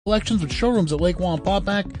Collections with showrooms at Lake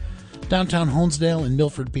Wallenpaupack, downtown Honesdale, and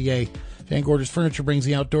Milford, PA. Van Gorders Furniture brings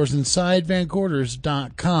the outdoors inside.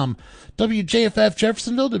 VanGorders.com. WJFF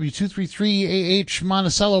Jeffersonville, W233AH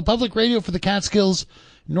Monticello, public radio for the Catskills,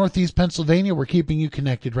 Northeast Pennsylvania. We're keeping you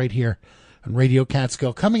connected right here on Radio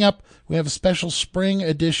Catskill. Coming up, we have a special spring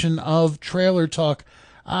edition of Trailer Talk.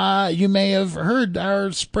 You may have heard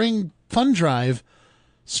our spring fun drive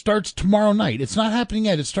starts tomorrow night. It's not happening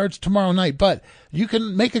yet. It starts tomorrow night, but you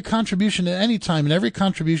can make a contribution at any time, and every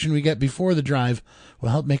contribution we get before the drive will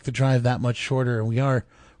help make the drive that much shorter. And we are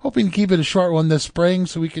hoping to keep it a short one this spring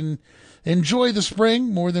so we can enjoy the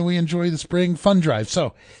spring more than we enjoy the spring fun drive.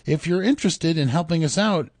 So if you're interested in helping us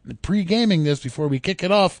out, pre-gaming this before we kick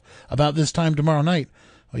it off about this time tomorrow night,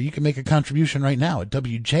 well, you can make a contribution right now at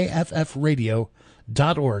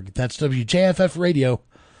WJFFradio.org. That's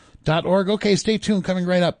WJFFradio.org. Okay, stay tuned. Coming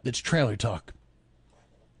right up, it's Trailer Talk.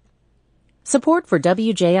 Support for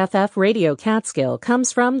WJFF Radio Catskill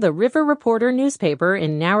comes from the River Reporter newspaper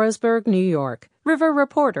in Narrowsburg, New York,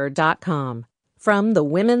 riverreporter.com. From the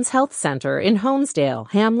Women's Health Center in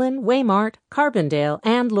Honesdale, Hamlin, Waymart, Carbondale,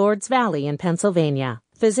 and Lords Valley in Pennsylvania.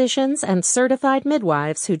 Physicians and certified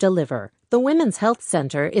midwives who deliver. The Women's Health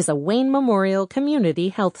Center is a Wayne Memorial Community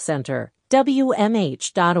Health Center.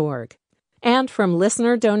 WMH.org. And from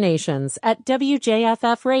listener donations at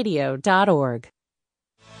WJFFradio.org.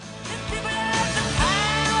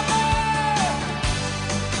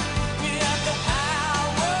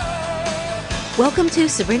 Welcome to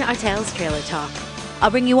Sabrina Artel's Trailer Talk. I'll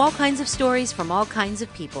bring you all kinds of stories from all kinds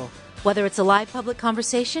of people. Whether it's a live public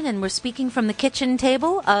conversation and we're speaking from the kitchen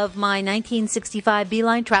table of my 1965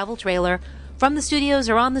 Beeline travel trailer, from the studios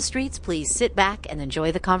or on the streets, please sit back and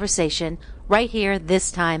enjoy the conversation right here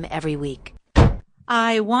this time every week.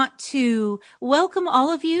 I want to welcome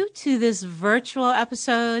all of you to this virtual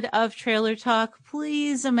episode of Trailer Talk.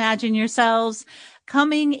 Please imagine yourselves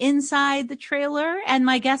coming inside the trailer, and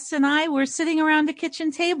my guests and I, we're sitting around a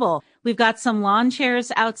kitchen table. We've got some lawn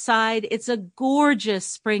chairs outside. It's a gorgeous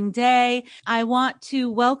spring day. I want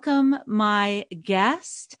to welcome my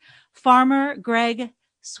guest, Farmer Greg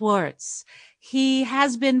Swartz. He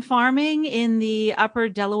has been farming in the upper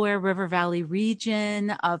Delaware River Valley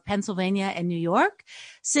region of Pennsylvania and New York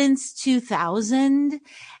since 2000.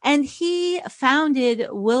 And he founded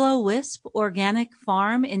Willow Wisp Organic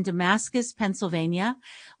Farm in Damascus, Pennsylvania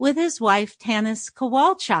with his wife, Tanis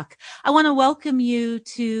Kowalchuk. I want to welcome you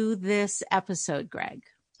to this episode, Greg.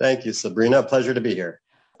 Thank you, Sabrina. Pleasure to be here.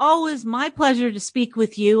 Always my pleasure to speak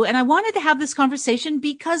with you. And I wanted to have this conversation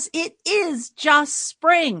because it is just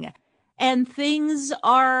spring. And things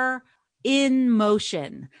are in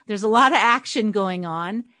motion. There's a lot of action going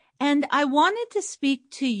on. And I wanted to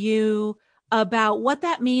speak to you about what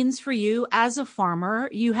that means for you as a farmer.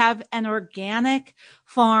 You have an organic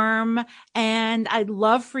farm, and I'd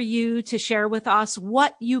love for you to share with us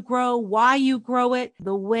what you grow, why you grow it,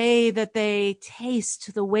 the way that they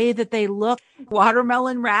taste, the way that they look,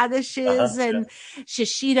 watermelon radishes and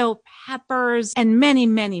shishito peppers, and many,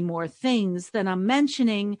 many more things that I'm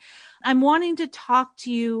mentioning. I'm wanting to talk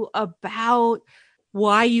to you about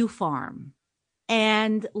why you farm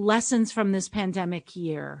and lessons from this pandemic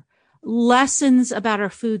year, lessons about our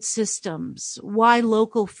food systems, why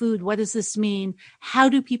local food, what does this mean? How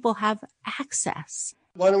do people have access?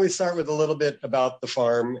 Why don't we start with a little bit about the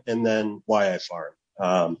farm and then why I farm.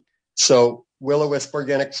 So Willow Wisp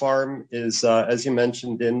Organic Farm is, as you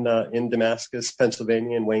mentioned, in Damascus,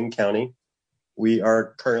 Pennsylvania, in Wayne County. We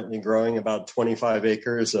are currently growing about 25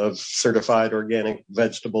 acres of certified organic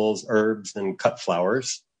vegetables, herbs, and cut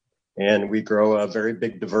flowers. And we grow a very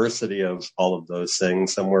big diversity of all of those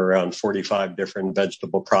things, somewhere around 45 different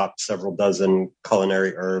vegetable crops, several dozen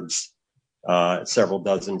culinary herbs, several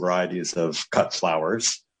dozen varieties of cut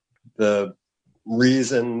flowers. The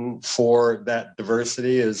reason for that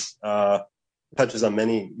diversity is touches on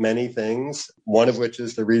many, many things, one of which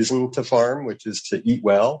is the reason to farm, which is to eat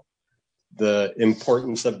well. The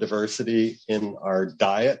importance of diversity in our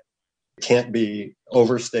diet can't be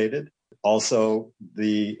overstated. Also,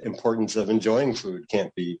 the importance of enjoying food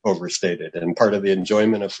can't be overstated. And part of the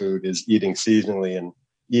enjoyment of food is eating seasonally and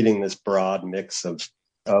eating this broad mix of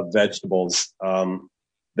vegetables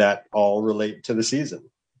that all relate to the season.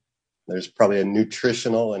 There's probably a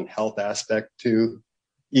nutritional and health aspect to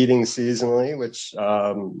eating seasonally, which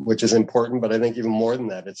is important. But I think even more than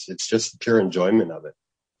that, it's just pure enjoyment of it.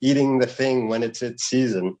 Eating the thing when it's its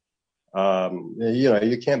season,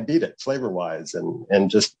 you can't beat it flavor-wise, and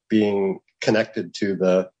just being connected to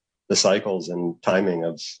the cycles and timing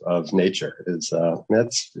of nature is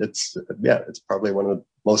it's probably one of the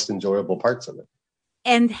most enjoyable parts of it.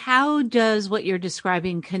 And how does what you're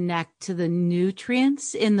describing connect to the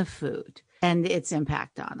nutrients in the food and its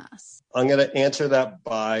impact on us? I'm going to answer that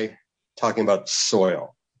by talking about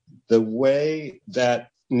soil. The way that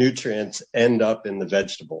nutrients end up in the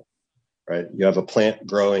vegetable, right? You have a plant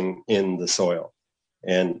growing in the soil,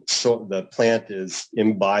 and so the plant is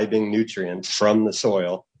imbibing nutrients from the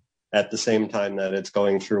soil at the same time that it's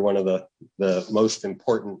going through one of the most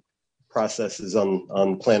important processes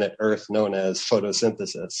on planet Earth known as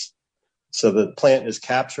photosynthesis. So the plant is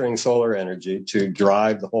capturing solar energy to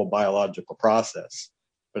drive the whole biological process.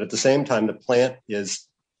 But at the same time, the plant is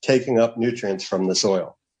taking up nutrients from the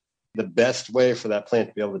soil. The best way for that plant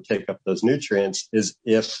to be able to take up those nutrients is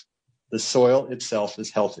if the soil itself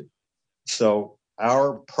is healthy. So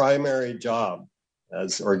our primary job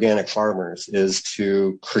as organic farmers is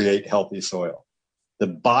to create healthy soil. The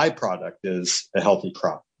byproduct is a healthy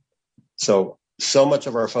crop. So much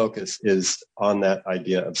of our focus is on that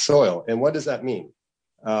idea of soil. And what does that mean?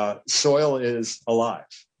 Soil is alive.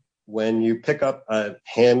 When you pick up a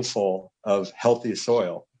handful of healthy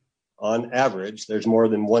soil, on average, there's more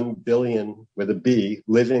than 1 billion with a B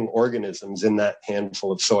living organisms in that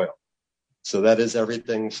handful of soil. So that is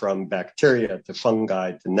everything from bacteria to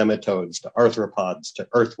fungi to nematodes to arthropods to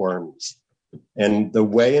earthworms. And the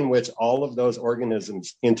way in which all of those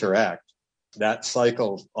organisms interact, that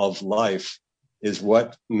cycle of life is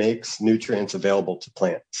what makes nutrients available to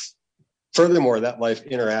plants. Furthermore, that life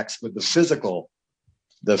interacts with the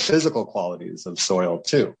physical qualities of soil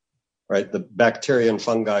too, right? The bacteria and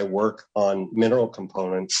fungi work on mineral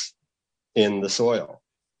components in the soil.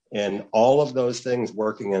 And all of those things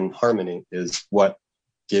working in harmony is what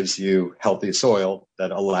gives you healthy soil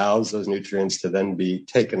that allows those nutrients to then be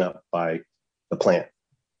taken up by the plant.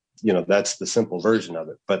 You know, that's the simple version of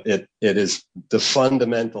it. But it is the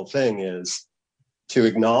fundamental thing is to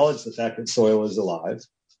acknowledge the fact that soil is alive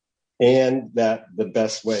and that the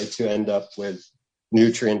best way to end up with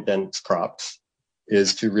nutrient-dense crops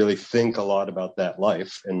is to really think a lot about that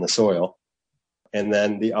life in the soil. And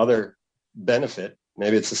then the other benefit,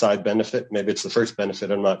 maybe it's a side benefit, maybe it's the first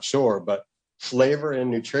benefit, I'm not sure, but flavor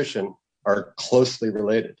and nutrition are closely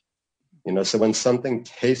related. You know, so when something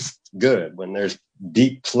tastes good, when there's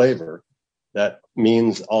deep flavor, that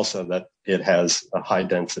means also that it has a high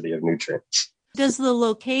density of nutrients. Does the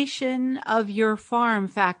location of your farm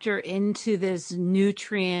factor into this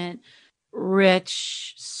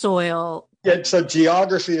nutrient-rich soil? Yeah, so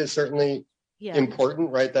geography is certainly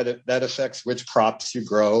important, right? That affects which crops you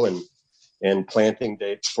grow and planting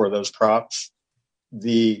dates for those crops.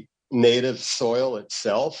 The native soil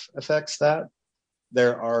itself affects that.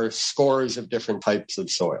 There are scores of different types of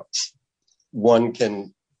soils. One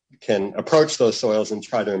can approach those soils and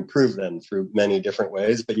try to improve them through many different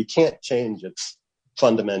ways, but you can't change its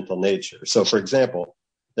fundamental nature. So, for example,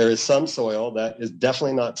 there is some soil that is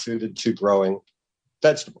definitely not suited to growing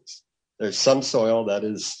vegetables. There's some soil that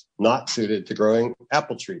is not suited to growing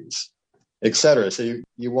apple trees, et cetera. So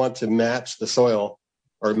you want to match the soil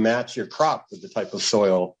or match your crop with the type of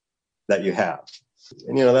soil that you have.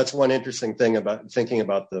 And, you know, that's one interesting thing about thinking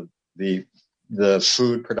about the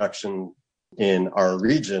food production in our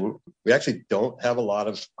region. We actually don't have a lot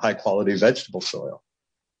of high quality vegetable soil.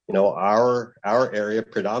 You know, our area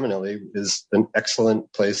predominantly is an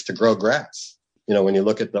excellent place to grow grass. You know, when you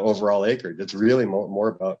look at the overall acreage, it's really more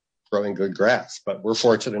about growing good grass. But we're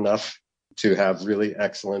fortunate enough to have really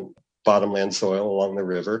excellent bottomland soil along the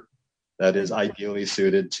river that is ideally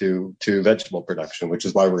suited to vegetable production, which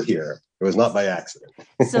is why we're here. It was not by accident.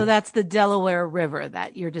 So that's the Delaware River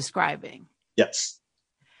that you're describing. Yes.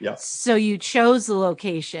 Yeah. So you chose the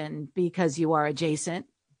location because you are adjacent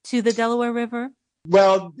to the Delaware River?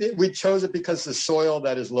 Well, we chose it because the soil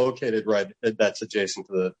that is located that's adjacent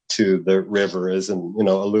to the river is an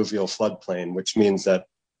alluvial floodplain, which means that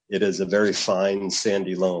it is a very fine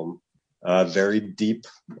sandy loam, very deep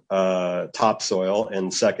topsoil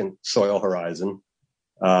and second soil horizon,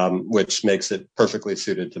 which makes it perfectly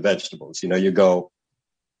suited to vegetables. You know, you go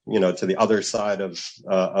to the other side of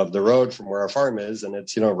the road from where our farm is, and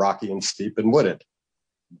it's rocky and steep and wooded.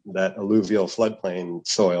 That alluvial floodplain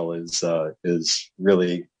soil is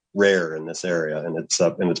really rare in this area, and it's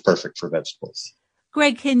perfect for vegetables.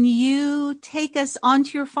 Greg, can you take us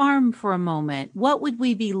onto your farm for a moment? What would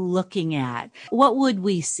we be looking at? What would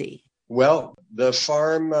we see? Well, the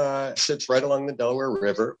farm sits right along the Delaware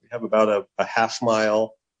River. We have about a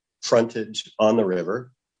half-mile frontage on the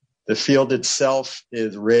river. The field itself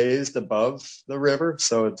is raised above the river,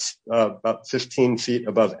 so it's about 15 feet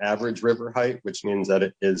above average river height, which means that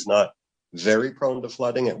it is not very prone to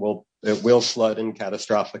flooding. It will flood in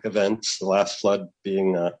catastrophic events. The last flood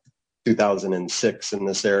being 2006 in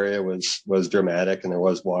this area was dramatic, and there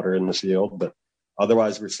was water in the field, but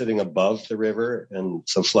otherwise we're sitting above the river, and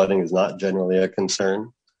so flooding is not generally a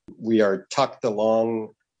concern. We are tucked along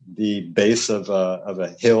the base of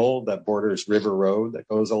a hill that borders River Road that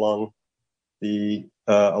goes along the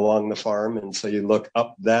farm, and so you look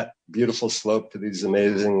up that beautiful slope to these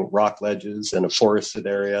amazing rock ledges and a forested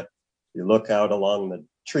area. You look out along the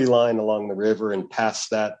tree line along the river and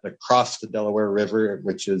past that across the Delaware River,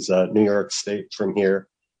 which is New York State from here.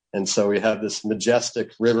 And so we have this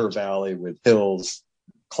majestic river valley with hills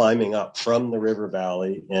climbing up from the river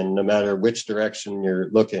valley. And no matter which direction you're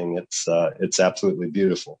looking, it's absolutely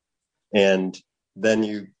beautiful. And then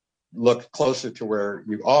you look closer to where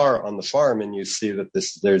you are on the farm and you see that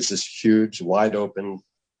there's this huge, wide open,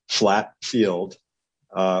 flat field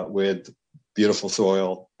with beautiful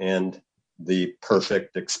soil and the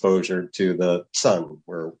perfect exposure to the sun.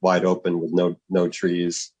 We're wide open with no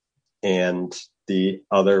trees. And the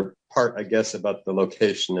other part, I guess, about the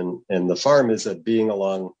location and the farm is that being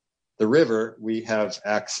along the river, we have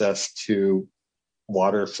access to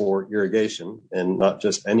water for irrigation, and not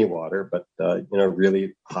just any water, but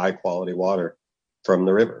really high quality water from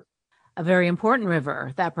the river. A very important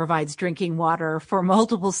river that provides drinking water for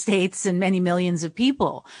multiple states and many millions of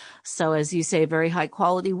people. So as you say, very high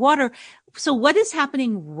quality water. So what is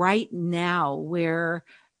happening right now? We're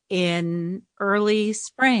in early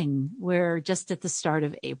spring. We're just at the start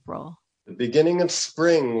of April. The beginning of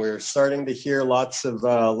spring, we're starting to hear lots of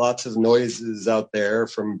noises out there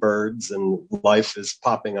from birds, and life is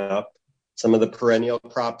popping up. Some of the perennial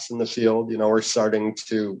crops in the field, we're starting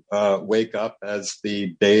to wake up as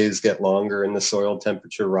the days get longer and the soil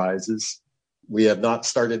temperature rises. We have not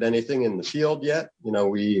started anything in the field yet.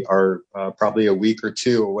 We are probably a week or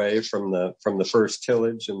two away from the first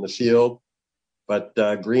tillage in the field. But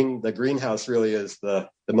the greenhouse really is the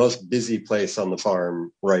most busy place on the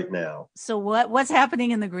farm right now. So what's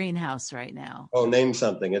happening in the greenhouse right now? Oh, name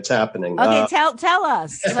something. It's happening. Okay, tell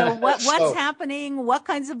us. So what's happening? What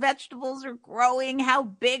kinds of vegetables are growing? How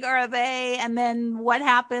big are they? And then what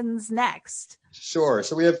happens next? Sure.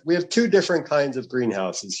 So we have two different kinds of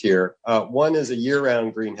greenhouses here. One is a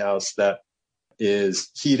year-round greenhouse that is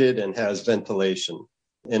heated and has ventilation.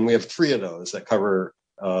 And we have three of those that cover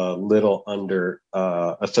a little under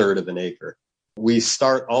a third of an acre. We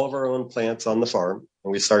start all of our own plants on the farm,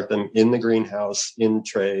 and we start them in the greenhouse in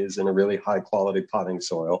trays in a really high quality potting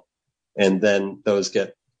soil. And then those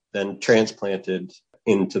get then transplanted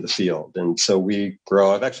into the field. And so we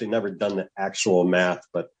grow, I've actually never done the actual math,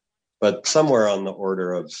 but somewhere on the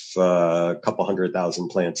order of a couple 100,000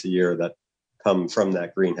 plants a year that come from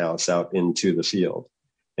that greenhouse out into the field.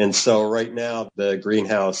 And so right now, the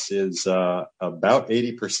greenhouse is about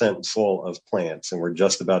 80% full of plants, and we're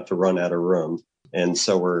just about to run out of room. And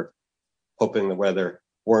so we're hoping the weather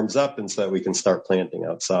warms up and so that we can start planting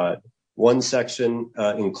outside. One section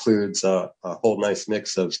includes a whole nice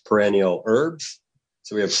mix of perennial herbs.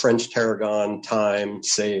 So we have French tarragon, thyme,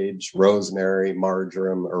 sage, rosemary,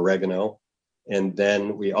 marjoram, oregano. And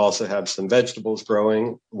then we also have some vegetables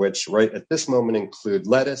growing, which right at this moment include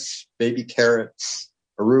lettuce, baby carrots,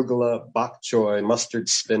 arugula, bok choy, mustard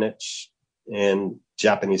spinach, and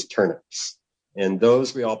Japanese turnips. And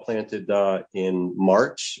those we all planted in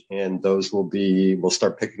March, and those we'll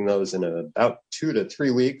start picking those in about 2 to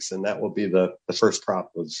 3 weeks, and that will be the first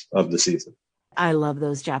crop of the season. I love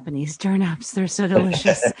those Japanese turnips. They're so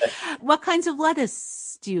delicious. What kinds of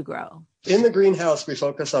lettuce do you grow? In the greenhouse, we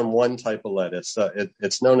focus on one type of lettuce.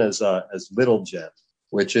 It's known as Little Gem,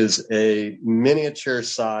 which is a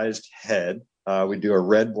miniature-sized head. We do a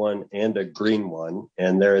red one and a green one,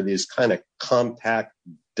 and there are these kind of compact,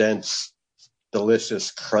 dense,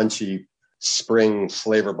 delicious, crunchy spring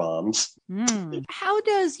flavor bombs. How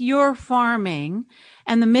does your farming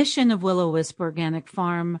and the mission of Will-O-Wisp Organic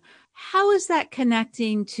Farm, how is that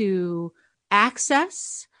connecting to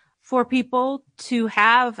access for people to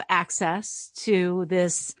have access to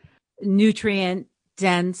this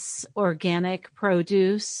nutrient-dense organic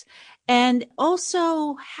produce? And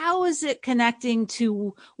also, how is it connecting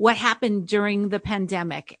to what happened during the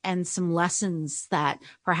pandemic and some lessons that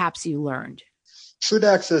perhaps you learned? Food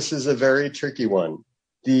access is a very tricky one.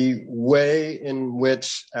 The way in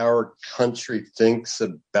which our country thinks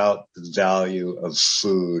about the value of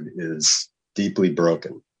food is deeply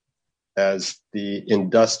broken. As the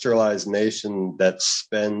industrialized nation that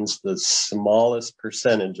spends the smallest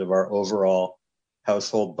percentage of our overall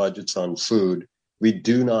household budgets on food, we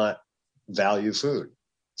do not value food.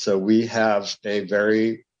 So we have a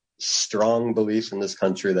very strong belief in this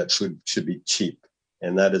country that food should be cheap.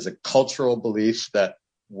 And that is a cultural belief that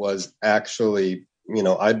was actually,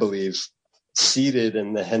 I believe, seeded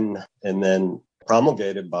and then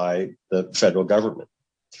promulgated by the federal government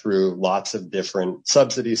through lots of different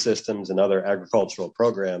subsidy systems and other agricultural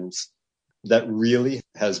programs that really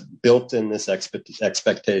has built in this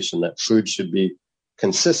expectation that food should be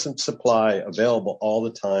consistent supply, available all the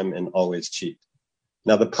time and always cheap.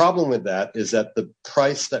 Now, the problem with that is that the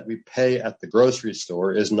price that we pay at the grocery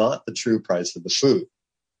store is not the true price of the food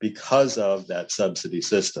because of that subsidy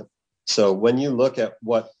system. So when you look at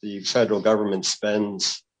what the federal government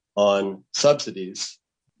spends on subsidies,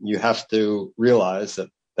 you have to realize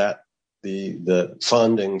that the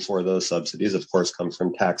funding for those subsidies, of course, comes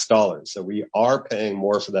from tax dollars. So we are paying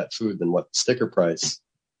more for that food than what the sticker price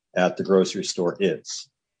at the grocery store is.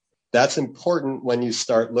 That's important when you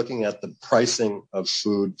start looking at the pricing of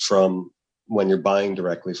food from when you're buying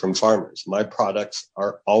directly from farmers. My products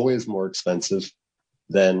are always more expensive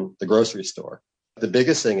than the grocery store. The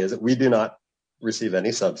biggest thing is that we do not receive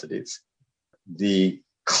any subsidies. The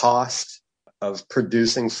cost of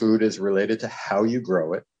producing food is related to how you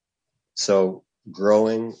grow it. So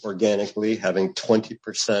growing organically, having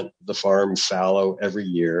 20% of the farm fallow every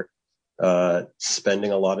year,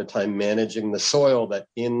 spending a lot of time managing the soil that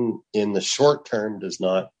in the short term does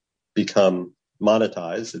not become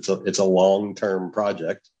monetized. It's a long-term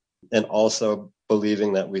project. And also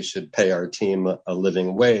believing that we should pay our team a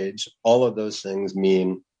living wage. All of those things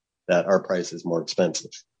mean that our price is more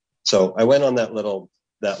expensive. So I went on that little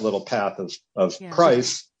path of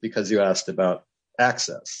price because you asked about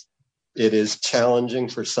access. It is challenging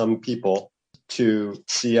for some people to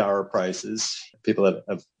see our prices, people that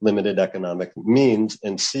have limited economic means,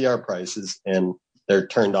 and see our prices, and they're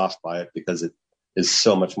turned off by it because it is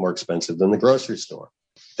so much more expensive than the grocery store.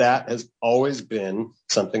 That has always been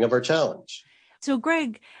something of our challenge. So,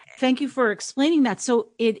 Greg, thank you for explaining that. So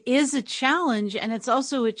it is a challenge, and it's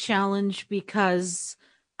also a challenge because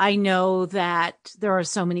I know that there are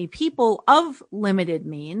so many people of limited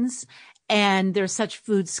means, and there's such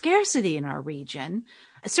food scarcity in our region,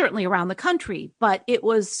 certainly around the country, but it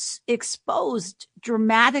was exposed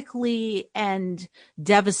dramatically and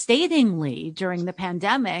devastatingly during the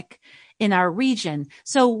pandemic in our region.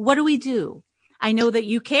 So what do we do? I know that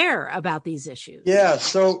you care about these issues. Yeah,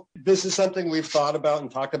 so this is something we've thought about and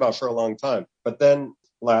talked about for a long time. But then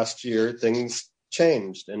last year, things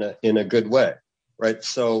changed in a good way, right?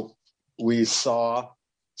 So we saw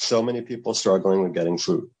so many people struggling with getting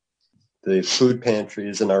food. The food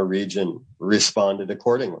pantries in our region responded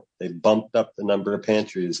accordingly. They bumped up the number of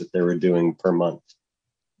pantries that they were doing per month.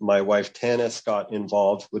 My wife, Tanis, got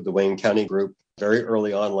involved with the Wayne County group very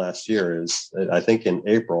early on last year. I think in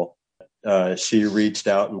April. She reached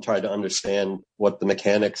out and tried to understand what the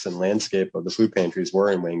mechanics and landscape of the food pantries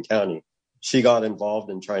were in Wayne County. She got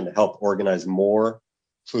involved in trying to help organize more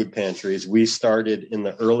food pantries. We started in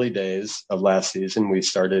the early days of last season. We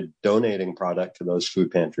started donating product to those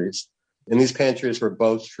food pantries. And these pantries were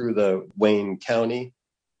both through the Wayne County,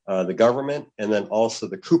 the government, and then also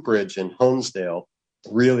the Cooperage and Honesdale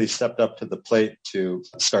really stepped up to the plate to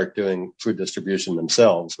start doing food distribution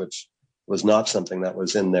themselves, which was not something that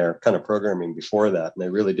was in their kind of programming before that. And they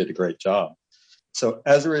really did a great job. So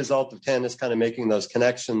as a result of Tanis kind of making those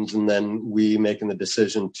connections and then we making the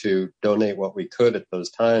decision to donate what we could at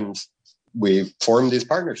those times, we formed these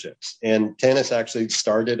partnerships. And Tanis actually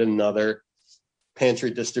started another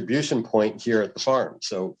pantry distribution point here at the farm.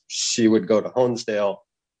 So she would go to Honesdale,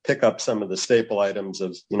 pick up some of the staple items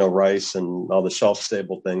of, rice and all the shelf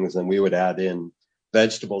stable things, and we would add in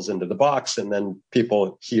vegetables into the box, and then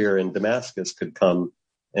people here in Damascus could come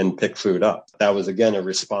and pick food up. That was, again, a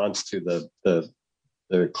response to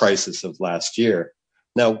the crisis of last year.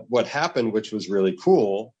 Now, what happened, which was really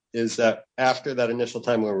cool, is that after that initial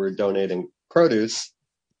time when we were donating produce,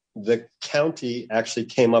 the county actually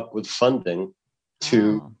came up with funding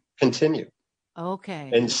to continue.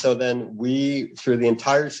 Okay. And so then we, through the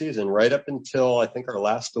entire season, right up until I think our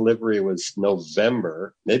last delivery was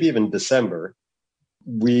November, maybe even December,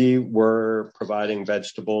 we were providing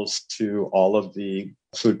vegetables to all of the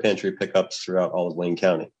food pantry pickups throughout all of Wayne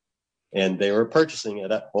County. And they were purchasing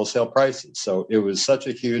it at wholesale prices. So it was such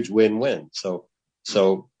a huge win-win. So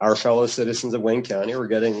our fellow citizens of Wayne County were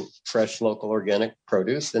getting fresh, local, organic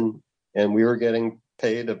produce, and we were getting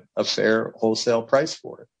paid a fair wholesale price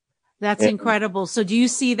for it. That's incredible. So do you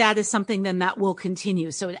see that as something then that will continue?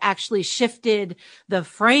 So it actually shifted the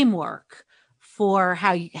framework for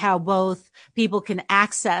how both people can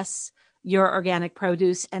access your organic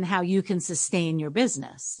produce and how you can sustain your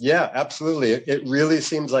business. Yeah, absolutely. It really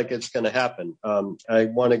seems like it's going to happen. I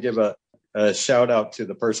want to give a shout out to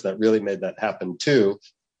the person that really made that happen too,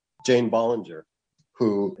 Jane Bollinger,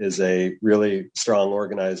 who is a really strong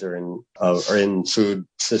organizer in food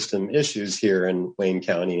system issues here in Wayne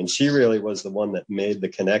County. And she really was the one that made the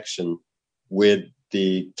connection with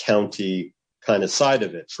the county kind of side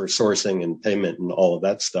of it for sourcing and payment and all of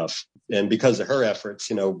that stuff. And because of her efforts,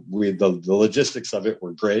 the logistics of it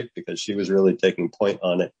were great because she was really taking point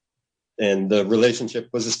on it. And the relationship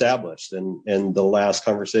was established. And the last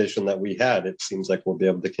conversation that we had, it seems like we'll be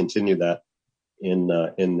able to continue that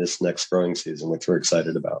in this next growing season, which we're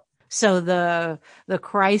excited about. So the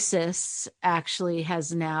crisis actually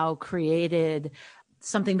has now created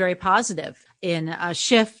something very positive in a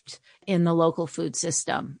shift in the local food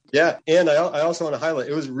system. Yeah. And I also want to highlight,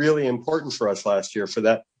 it was really important for us last year for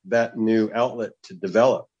that new outlet to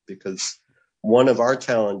develop, because one of our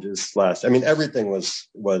challenges everything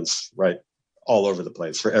was right all over the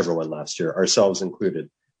place for everyone last year, ourselves included.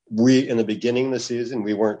 In the beginning of the season,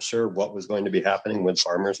 we weren't sure what was going to be happening with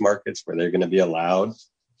farmers markets, where they're going to be allowed.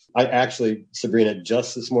 I actually, Sabrina,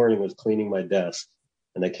 just this morning was cleaning my desk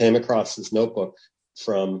and I came across this notebook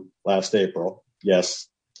from last April. Yes,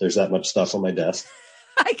 there's that much stuff on my desk.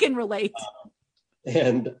 I can relate.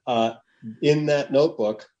 And in that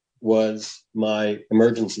notebook was my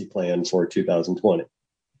emergency plan for 2020.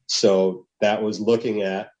 So that was looking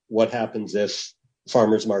at what happens if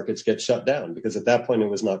farmers markets get shut down, because at that point it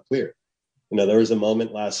was not clear. There was a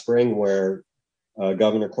moment last spring where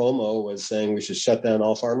Governor Cuomo was saying we should shut down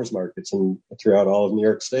all farmers markets and throughout all of New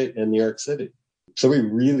York State and New York City. So we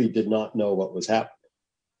really did not know what was happening.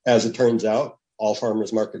 As it turns out, all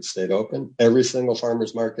farmers markets stayed open. Every single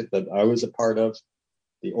farmers market that I was a part of,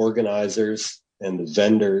 the organizers and the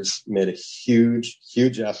vendors made a huge,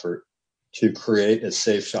 huge effort to create a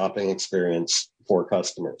safe shopping experience for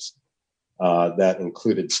customers. That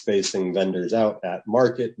included spacing vendors out at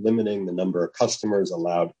market, limiting the number of customers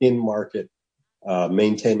allowed in market,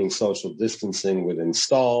 maintaining social distancing within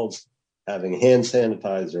stalls, having hand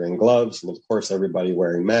sanitizer and gloves, and of course, everybody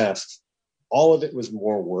wearing masks. All of it was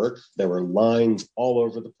more work. There were lines all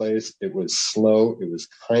over the place. It was slow. It was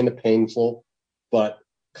kind of painful, but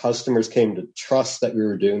customers came to trust that we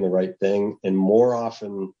were doing the right thing. And more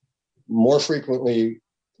frequently,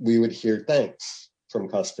 we would hear thanks from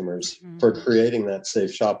customers for creating that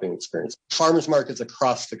safe shopping experience. Farmers markets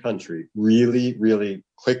across the country really, really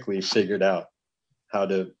quickly figured out how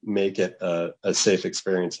to make it a safe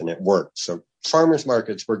experience, and it worked. So farmers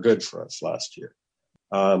markets were good for us last year.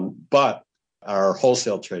 But our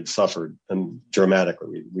wholesale trade suffered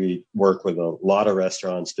dramatically. We work with a lot of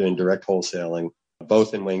restaurants doing direct wholesaling,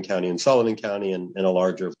 both in Wayne County and Sullivan County, and in a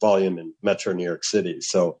larger volume in Metro New York City.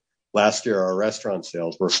 So last year, our restaurant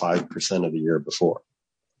sales were 5% of the year before.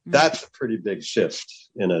 That's a pretty big shift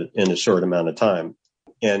in a short amount of time.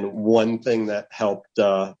 And one thing that helped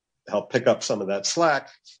pick up some of that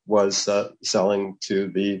slack was selling to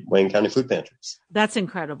the Wayne County food pantries. That's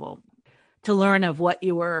incredible to learn of what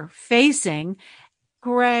you were facing.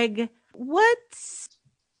 Greg, what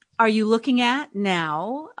are you looking at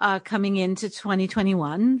now coming into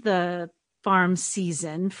 2021, the farm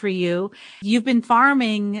season for you? You've been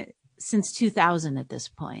farming since 2000 at this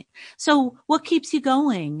point. So what keeps you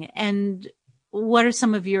going, and what are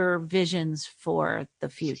some of your visions for the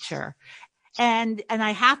future? And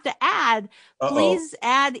I have to add, please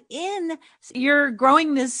add in, you're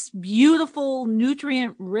growing this beautiful,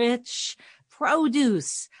 nutrient-rich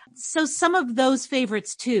produce. So some of those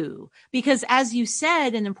favorites too, because as you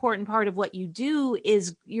said, an important part of what you do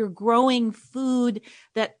is you're growing food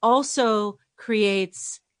that also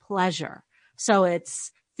creates pleasure. So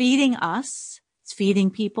it's feeding us, it's feeding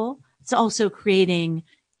people. It's also creating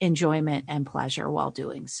enjoyment and pleasure while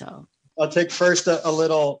doing so. I'll take first a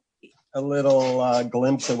little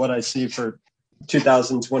glimpse of what I see for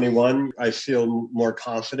 2021. I feel more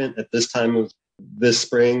confident at this time of this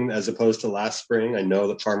spring as opposed to last spring. I know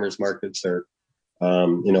that farmers markets are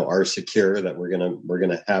secure, that we're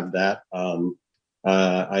gonna have that.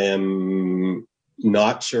 I am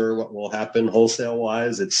not sure what will happen wholesale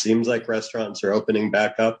wise. It seems like restaurants are opening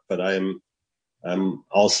back up, but I'm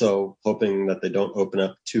also hoping that they don't open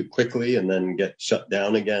up too quickly and then get shut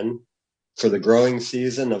down again. For the growing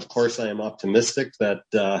season, of course, I am optimistic that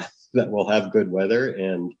we'll have good weather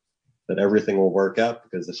and that everything will work out,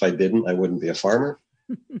 because if I didn't, I wouldn't be a farmer.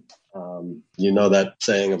 That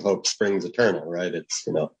saying of hope springs eternal, right? It's,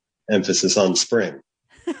 emphasis on spring.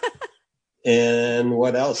 And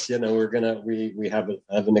what else? We have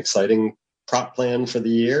an exciting crop plan for the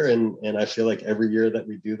year, and I feel like every year that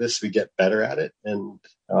we do this, we get better at it. And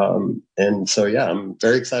so, yeah, I'm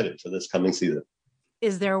very excited for this coming season.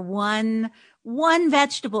 Is there one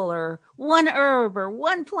vegetable or one herb or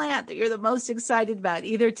one plant that you're the most excited about,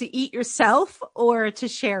 either to eat yourself or to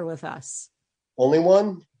share with us? Only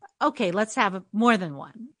one? Okay, let's have more than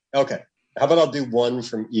one. Okay. How about I'll do one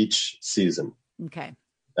from each season? Okay.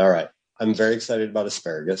 All right. I'm very excited about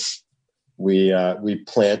asparagus. We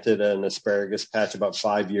planted an asparagus patch about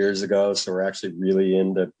 5 years ago, so we're actually really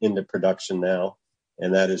into production now.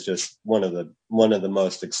 And that is just one of the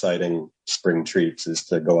most exciting spring treats, is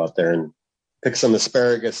to go out there and pick some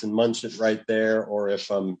asparagus and munch it right there, or if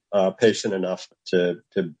I'm patient enough to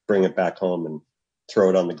bring it back home and throw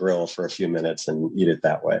it on the grill for a few minutes and eat it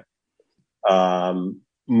that way.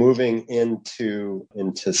 Moving into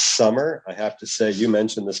summer, I have to say, you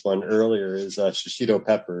mentioned this one earlier, is shishito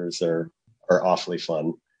peppers are awfully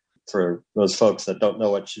fun. For those folks that don't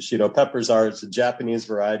know what shishito peppers are, it's a Japanese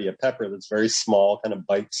variety of pepper that's very small, kind of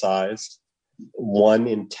bite-sized. 1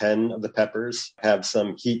 in 10 of the peppers have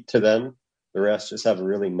some heat to them. The rest just have a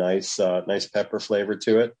really nice pepper flavor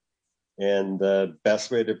to it. And the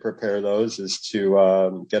best way to prepare those is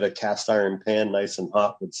to get a cast iron pan nice and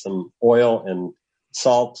hot with some oil and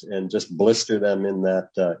salt, and just blister them in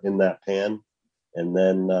that pan, and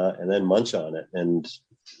then munch on it, and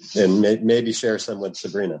maybe share some with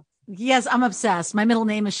Sabrina. Yes, I'm obsessed. My middle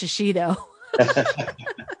name is Shishito.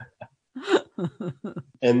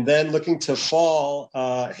 And then looking to fall,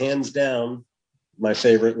 hands down, my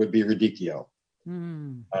favorite would be radicchio.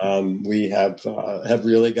 We have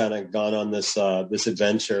really gone on this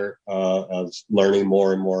adventure of learning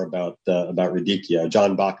more and more about radicchio.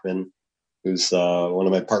 John Bachman, who's one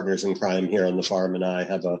of my partners in crime here on the farm, and I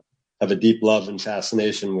have a deep love and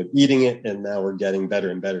fascination with eating it, and now we're getting better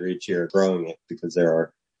and better each year at growing it, because there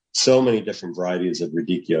are so many different varieties of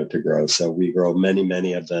radicchio to grow. So we grow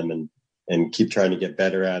many of them, and keep trying to get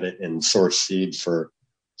better at it and source seed for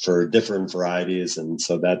different varieties. And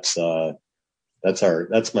so that's my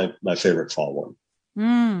favorite fall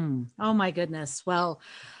one. Oh my goodness. Well,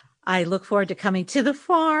 I look forward to coming to the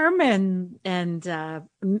farm and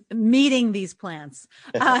meeting these plants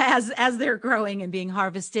as they're growing and being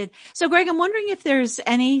harvested. So, Greg, I'm wondering if there's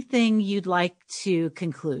anything you'd like to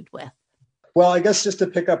conclude with. Well, I guess just to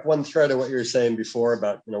pick up one thread of what you were saying before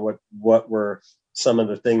about, what were some of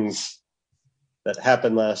the things that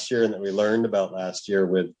happened last year and that we learned about last year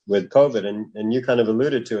with COVID, and you kind of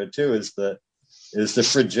alluded to it too, is the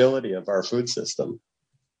fragility of our food system.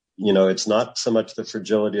 It's not so much the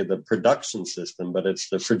fragility of the production system, but it's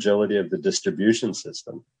the fragility of the distribution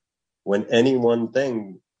system. When any one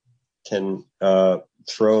thing can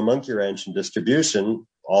throw a monkey wrench in distribution,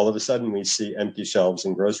 all of a sudden we see empty shelves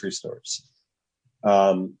in grocery stores.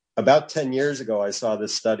 About 10 years ago, I saw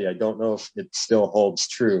this study. I don't know if it still holds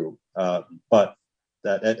true, but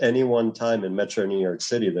that at any one time in Metro New York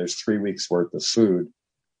City, there's 3 weeks worth of food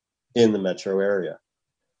in the metro area.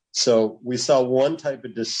 So we saw one type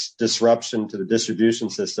of disruption to the distribution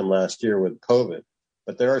system last year with COVID,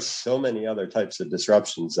 but there are so many other types of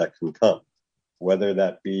disruptions that can come, whether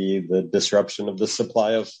that be the disruption of the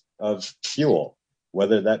supply of fuel,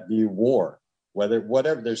 whether that be war,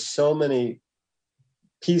 whatever. There's so many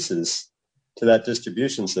pieces to that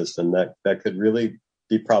distribution system that could really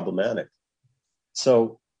be problematic.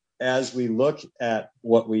 So as we look at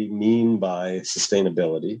what we mean by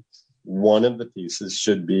sustainability, one of the pieces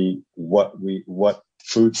should be what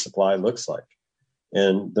food supply looks like.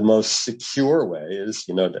 And the most secure way is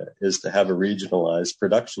to have a regionalized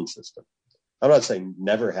production system. I'm not saying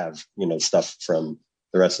never have, stuff from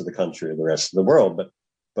the rest of the country or the rest of the world,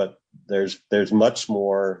 but there's much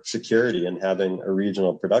more security in having a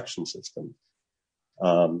regional production system.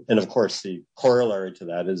 And of course, the corollary to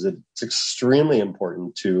that is it's extremely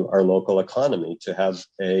important to our local economy to have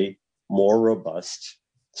a more robust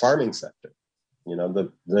farming sector.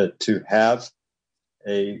 To have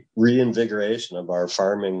a reinvigoration of our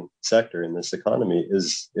farming sector in this economy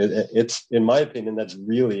it's in my opinion, that's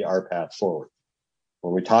really our path forward.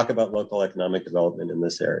 When we talk about local economic development in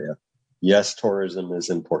this area, yes, tourism is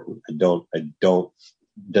important. I don't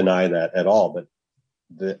deny that at all. But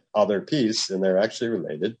the other piece, and they're actually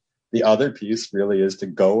related, the other piece really is to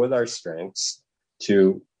go with our strengths,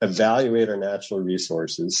 to evaluate our natural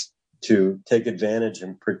resources, to take advantage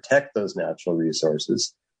and protect those natural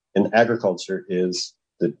resources. And agriculture is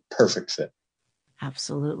the perfect fit.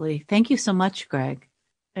 Absolutely. Thank you so much, Greg.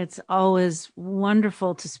 It's always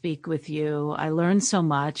wonderful to speak with you. I learned so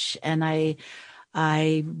much, and I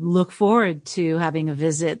look forward to having a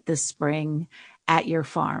visit this spring at your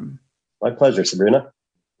farm. My pleasure, Sabrina.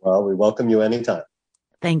 Well, we welcome you anytime.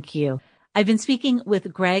 Thank you. I've been speaking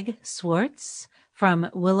with Greg Swartz from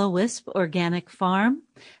Will-O-Wisp Organic Farm.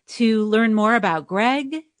 To learn more about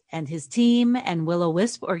Greg and his team and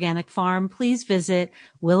Will-O-Wisp Organic Farm, please visit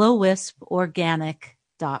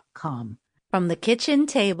willowwisporganic.com. From the kitchen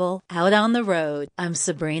table out on the road, I'm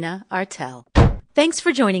Sabrina Artel. Thanks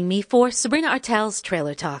for joining me for Sabrina Artel's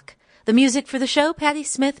Trailer Talk. The music for the show, Patti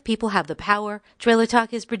Smith, People Have the Power. Trailer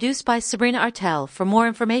Talk is produced by Sabrina Artel. For more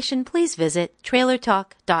information, please visit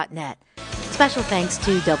trailertalk.net. Special thanks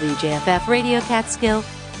to WJFF Radio Catskill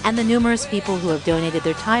and the numerous people who have donated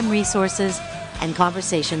their time, resources, and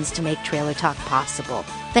conversations to make Trailer Talk possible.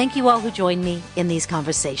 Thank you all who joined me in these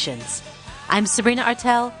conversations. I'm Sabrina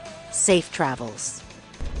Artel. Safe travels.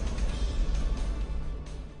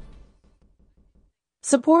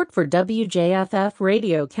 Support for WJFF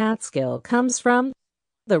Radio Catskill comes from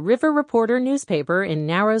the River Reporter newspaper in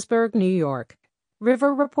Narrowsburg, New York,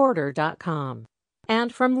 riverreporter.com,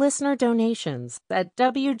 and from listener donations at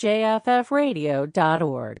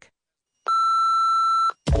wjffradio.org.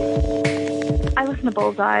 I listen to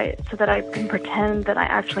Bullseye so that I can pretend that I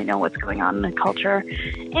actually know what's going on in the culture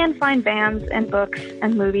and find bands and books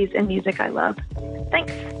and movies and music I love.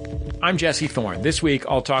 Thanks. I'm Jesse Thorne. This week,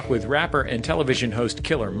 I'll talk with rapper and television host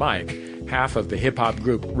Killer Mike, half of the hip-hop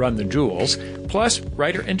group Run the Jewels, plus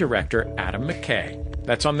writer and director Adam McKay.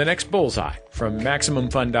 That's on the next Bullseye from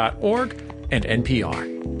MaximumFun.org and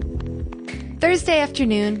NPR. Thursday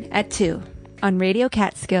afternoon at 2 on Radio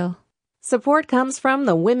Catskill. Support comes from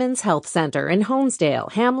the Women's Health Center in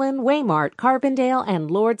Honesdale, Hamlin, Waymart, Carbondale, and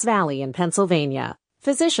Lords Valley in Pennsylvania.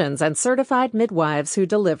 Physicians and certified midwives who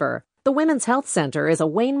deliver. The Women's Health Center is a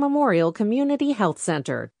Wayne Memorial Community Health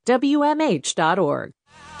Center. WMH.org.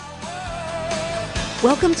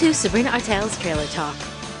 Welcome to Sabrina Artel's Trailer Talk.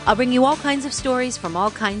 I'll bring you all kinds of stories from all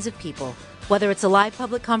kinds of people. Whether it's a live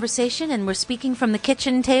public conversation and we're speaking from the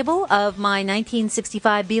kitchen table of my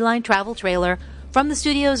 1965 Beeline travel trailer, from the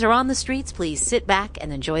studios or on the streets, please sit back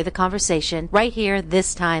and enjoy the conversation right here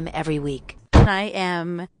this time every week. I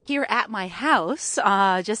am here at my house,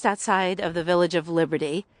 just outside of the Village of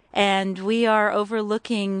Liberty, and we are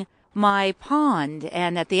overlooking my pond.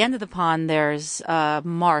 And at the end of the pond, there's a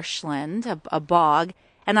marshland, a bog,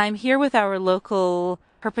 and I'm here with our local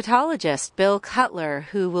herpetologist, Bill Cutler,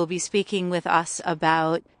 who will be speaking with us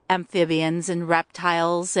about amphibians and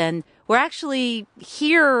reptiles, and we're actually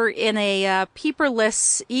here in a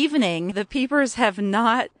peeperless evening. The peepers have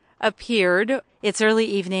not appeared. It's early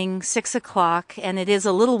evening, 6 o'clock, and it is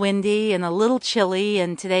a little windy and a little chilly,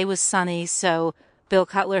 and today was sunny, so Bill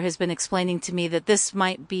Cutler has been explaining to me that this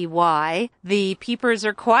might be why the peepers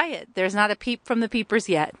are quiet. There's not a peep from the peepers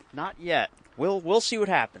yet. Not yet. We'll see what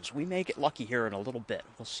happens. We may get lucky here in a little bit.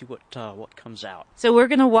 We'll see what comes out. So we're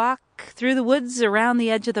going to walk through the woods around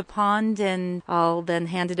the edge of the pond, and I'll then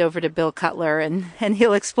hand it over to Bill Cutler, and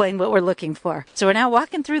he'll explain what we're looking for. So we're now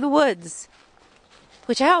walking through the woods,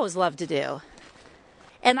 which I always love to do.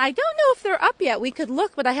 And I don't know if they're up yet. We could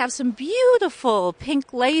look, but I have some beautiful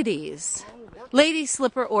pink ladies. Lady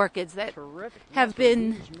slipper orchids that have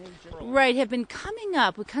been coming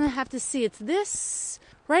up. We kind of have to see. It's this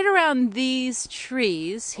right around these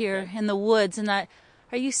trees here in the woods. And are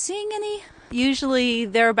you seeing any? Usually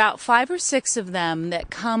there are about 5 or 6 of them that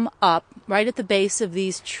come up right at the base of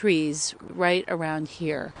these trees, right around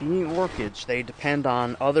here. Being orchids, they depend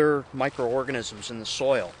on other microorganisms in the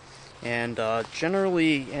soil. And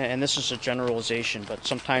generally, and this is a generalization, but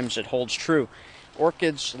sometimes it holds true,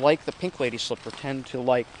 orchids, like the pink lady slipper, tend to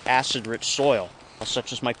like acid-rich soil,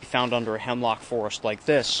 such as might be found under a hemlock forest like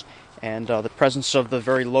this. And the presence of the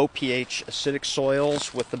very low pH acidic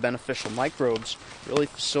soils with the beneficial microbes really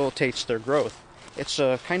facilitates their growth. It's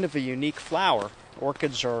a kind of a unique flower.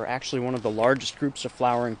 Orchids are actually one of the largest groups of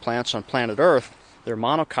flowering plants on planet Earth. They're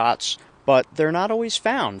monocots, but they're not always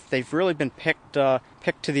found. They've really been picked to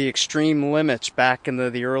the extreme limits back in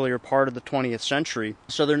the earlier part of the 20th century.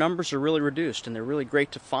 So their numbers are really reduced, and they're really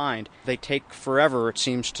great to find. They take forever, it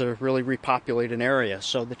seems, to really repopulate an area.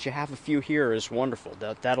 So that you have a few here is wonderful.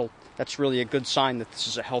 That's really a good sign that this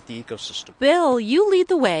is a healthy ecosystem. Bill, you lead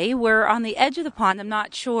the way. We're on the edge of the pond. I'm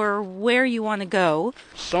not sure where you want to go.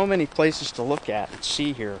 So many places to look at and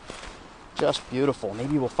see here. Just beautiful.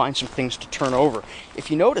 Maybe we'll find some things to turn over. If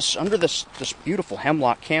you notice, under this beautiful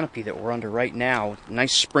hemlock canopy that we're under right now,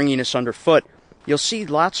 nice springiness underfoot, you'll see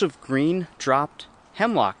lots of green dropped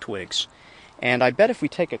hemlock twigs. And I bet if we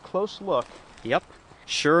take a close look, yep,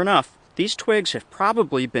 sure enough, these twigs have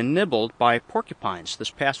probably been nibbled by porcupines this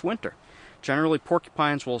past winter. Generally,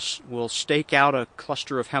 porcupines will stake out a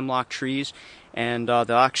cluster of hemlock trees, and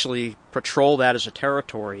they'll actually patrol that as a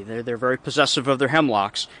territory. They're very possessive of their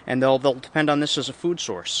hemlocks, and they'll depend on this as a food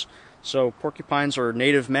source. So porcupines are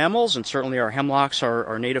native mammals, and certainly our hemlocks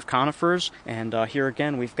are native conifers. And here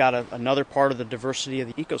again, we've got another part of the diversity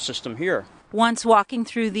of the ecosystem here. Once walking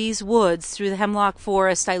through these woods, through the hemlock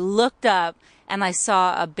forest, I looked up and I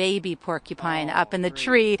saw a baby porcupine up in the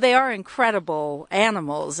tree. They are incredible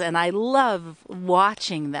animals, and I love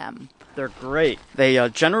watching them. They're great. They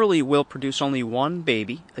generally will produce only one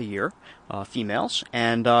baby a year, females,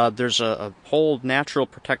 and there's a whole natural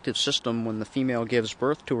protective system when the female gives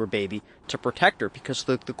birth to her baby to protect her, because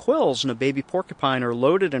the quills in a baby porcupine are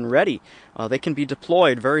loaded and ready. They can be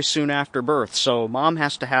deployed very soon after birth, so mom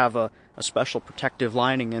has to have a special protective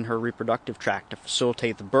lining in her reproductive tract to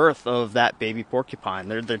facilitate the birth of that baby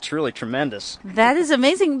porcupine. It's really tremendous. That is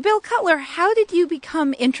amazing. Bill Cutler, how did you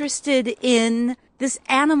become interested in this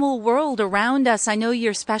animal world around us? I know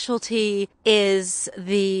your specialty is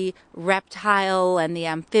the reptile and the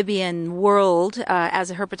amphibian world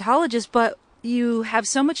as a herpetologist, but you have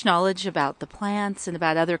so much knowledge about the plants and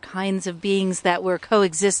about other kinds of beings that we're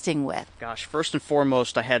coexisting with. Gosh, first and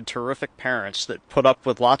foremost, I had terrific parents that put up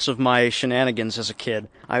with lots of my shenanigans as a kid.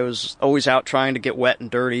 I was always out trying to get wet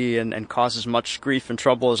and dirty and cause as much grief and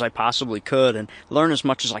trouble as I possibly could and learn as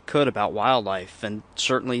much as I could about wildlife. And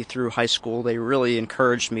certainly through high school, they really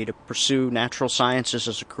encouraged me to pursue natural sciences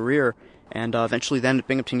as a career. And eventually then at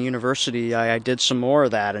Binghamton University, I did some more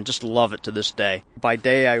of that and just love it to this day. By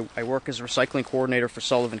day, I work as a recycling coordinator for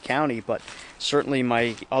Sullivan County, but certainly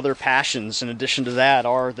my other passions in addition to that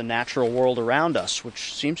are the natural world around us,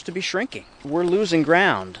 which seems to be shrinking. We're losing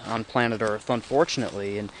ground on planet Earth,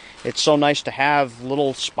 unfortunately, and it's so nice to have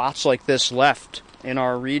little spots like this left in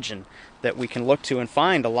our region that we can look to and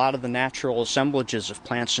find a lot of the natural assemblages of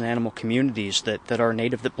plants and animal communities that are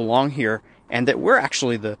native, that belong here, and that we're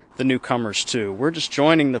actually the newcomers to. We're just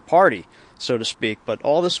joining the party, so to speak, but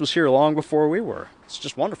all this was here long before we were. It's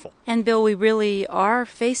just wonderful. And Bill, we really are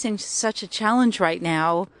facing such a challenge right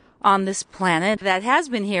now on this planet that has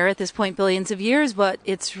been here at this point billions of years, but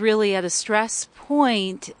it's really at a stress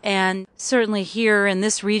point. And certainly here in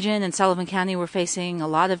this region in Sullivan County, we're facing a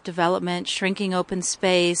lot of development, shrinking open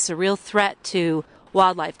space, a real threat to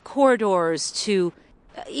wildlife corridors, to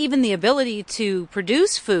even the ability to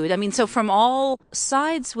produce food. I mean, so from all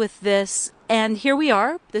sides with this, and here we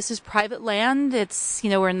are. This is private land. It's,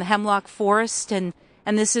 we're in the hemlock forest, and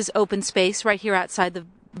this is open space right here outside the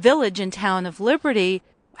village and town of Liberty.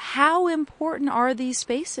 How important are these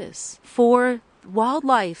spaces for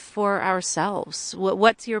wildlife, for ourselves?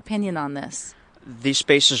 What's your opinion on this? These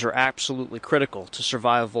spaces are absolutely critical to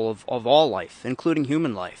survival of all life, including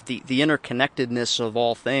human life. The interconnectedness of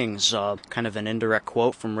all things, kind of an indirect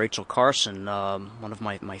quote from Rachel Carson, one of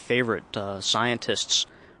my favorite scientists,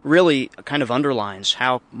 really kind of underlines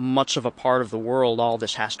how much of a part of the world all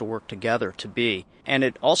this has to work together to be. And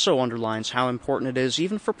it also underlines how important it is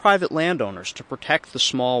even for private landowners to protect the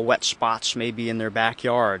small wet spots maybe in their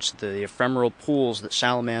backyards, the ephemeral pools that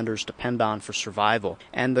salamanders depend on for survival,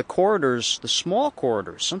 and the corridors, the small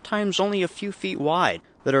corridors, sometimes only a few feet wide,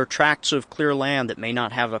 that are tracts of clear land that may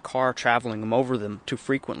not have a car traveling over them too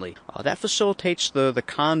frequently. That facilitates the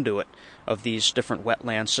conduit of these different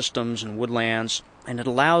wetland systems and woodlands, and it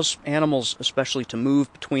allows animals especially to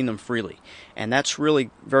move between them freely. And that's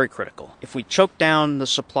really very critical. If we choke down the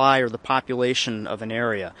supply or the population of an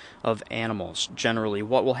area of animals, generally,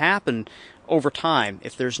 what will happen over time,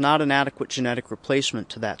 if there's not an adequate genetic replacement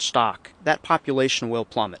to that stock, that population will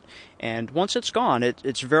plummet. And once it's gone,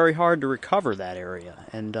 it's very hard to recover that area.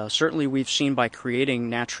 And certainly we've seen by creating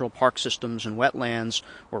natural park systems and wetlands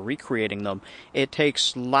or recreating them, it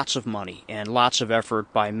takes lots of money and lots of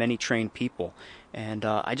effort by many trained people. And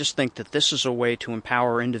I just think that this is a way to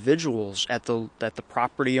empower individuals at the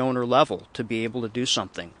property owner level to be able to do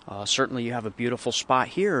something. Certainly you have a beautiful spot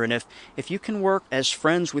here, and if you can work as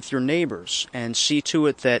friends with your neighbors and see to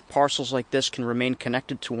it that parcels like this can remain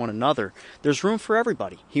connected to one another, there's room for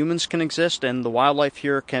everybody. Humans can exist, and the wildlife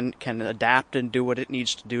here can adapt and do what it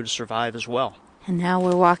needs to do to survive as well. And now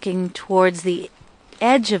we're walking towards the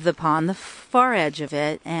edge of the pond, the far edge of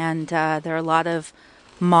it, and there are a lot of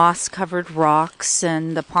moss-covered rocks,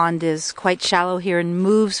 and the pond is quite shallow here and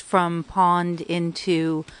moves from pond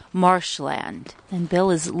into marshland. And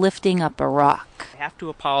Bill is lifting up a rock. I have to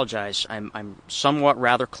apologize. I'm somewhat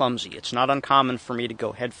rather clumsy. It's not uncommon for me to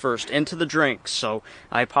go head first into the drink, so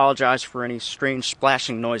I apologize for any strange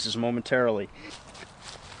splashing noises momentarily.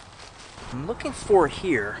 What I'm looking for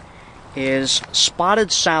here is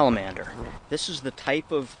spotted salamander. This is the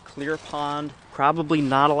type of clear pond, probably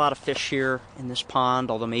not a lot of fish here in this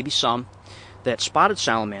pond, although maybe some, that spotted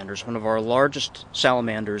salamanders, one of our largest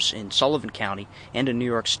salamanders in Sullivan County and in New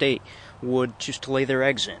York State, would choose to lay their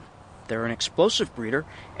eggs in. They're an explosive breeder,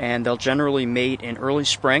 and they'll generally mate in early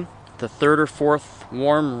spring. The third or fourth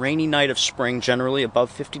warm, rainy night of spring, generally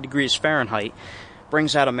above 50 degrees Fahrenheit,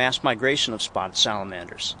 brings out a mass migration of spotted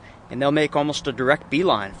salamanders. And they'll make almost a direct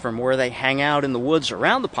beeline from where they hang out in the woods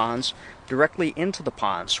around the ponds directly into the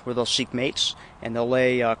ponds, where they'll seek mates, and they'll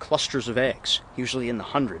lay clusters of eggs, usually in the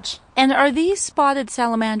hundreds. And are these spotted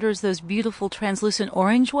salamanders those beautiful translucent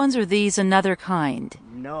orange ones, or these another kind?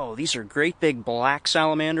 No, these are great big black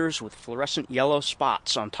salamanders with fluorescent yellow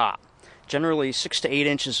spots on top, generally 6 to 8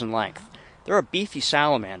 inches in length. They're a beefy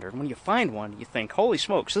salamander, and when you find one, you think, holy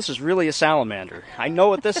smokes, this is really a salamander. I know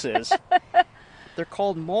what this is. They're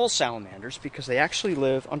called mole salamanders because they actually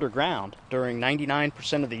live underground during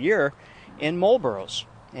 99% of the year in mole burrows.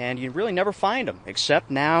 And you really never find them,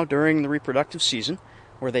 except now during the reproductive season,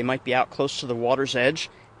 where they might be out close to the water's edge,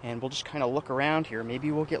 and we'll just kind of look around here.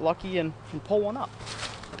 Maybe we'll get lucky and pull one up.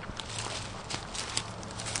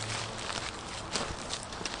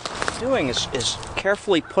 What I'm doing is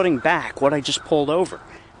carefully putting back what I just pulled over,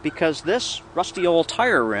 because this rusty old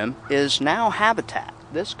tire rim is now habitat.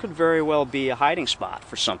 This could very well be a hiding spot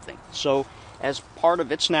for something. So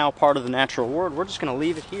it's now part of the natural world, we're just going to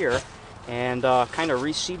leave it here and kind of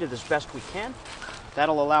reseed it as best we can.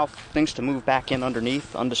 That'll allow things to move back in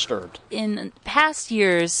underneath undisturbed. In past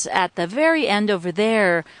years, at the very end over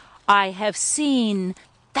there, I have seen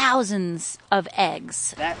thousands of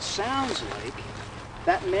eggs. That sounds like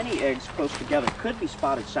that many eggs close together could be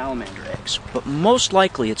spotted salamander eggs, but most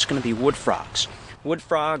likely it's going to be wood frogs. Wood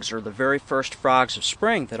frogs are the very first frogs of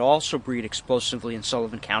spring that also breed explosively in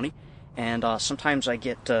Sullivan County. And sometimes I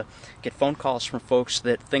get phone calls from folks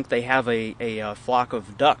that think they have a flock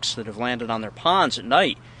of ducks that have landed on their ponds at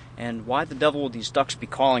night. And why the devil would these ducks be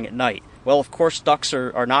calling at night? Well, of course, ducks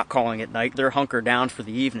are not calling at night. They're hunkered down for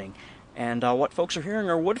the evening. And what folks are hearing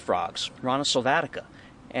are wood frogs, Rana sylvatica.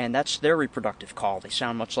 And that's their reproductive call. They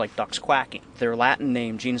sound much like ducks quacking. Their Latin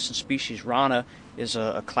name, genus and species, Rana, is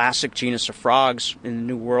a classic genus of frogs in the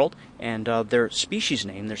New World, and their species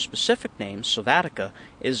name, their specific name, sylvatica,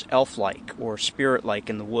 is elf-like or spirit-like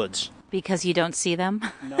in the woods. Because you don't see them?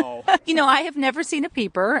 No. I have never seen a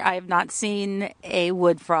peeper. I have not seen a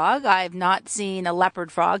wood frog. I have not seen a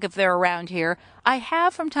leopard frog if they're around here. I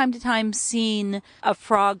have from time to time seen a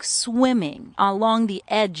frog swimming along the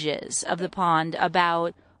edges of the pond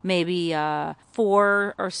about maybe 4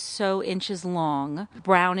 or so inches long,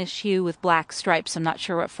 brownish hue with black stripes. I'm not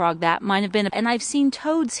sure what frog that might have been. And I've seen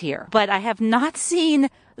toads here, but I have not seen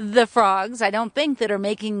the frogs, I don't think, that are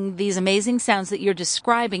making these amazing sounds that you're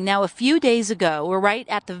describing. Now, a few days ago, we're right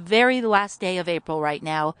at the very last day of April right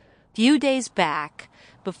now, a few days back,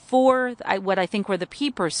 before what I think were the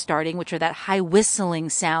peepers starting, which are that high whistling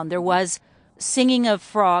sound, there was singing of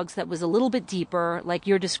frogs that was a little bit deeper, like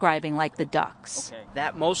you're describing, like the ducks. Okay.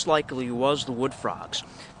 That most likely was the wood frogs.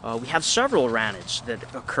 We have several ranids that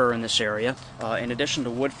occur in this area. In addition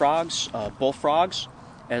to wood frogs, bullfrogs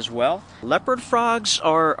as well. Leopard frogs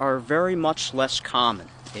are very much less common.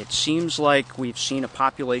 It seems like we've seen a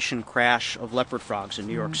population crash of leopard frogs in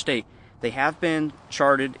New York State. They have been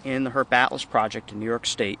charted in the Herp Atlas Project in New York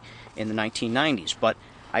State in the 1990s, but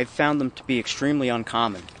I've found them to be extremely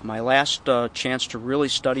uncommon. My last chance to really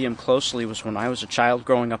study them closely was when I was a child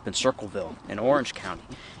growing up in Circleville in Orange County.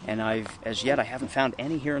 And I haven't found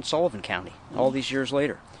any here in Sullivan County all these years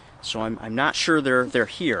later. So I'm not sure they're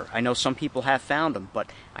here. I know some people have found them,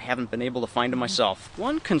 but I haven't been able to find them myself.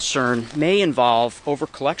 One concern may involve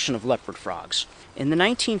overcollection of leopard frogs. In the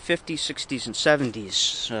 1950s, 60s, and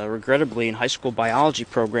 70s, regrettably in high school biology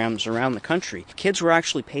programs around the country, kids were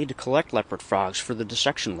actually paid to collect leopard frogs for the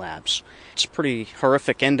dissection labs. It's a pretty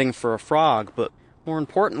horrific ending for a frog, but more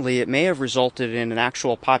importantly, it may have resulted in an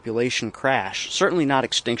actual population crash. Certainly not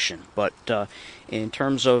extinction, but in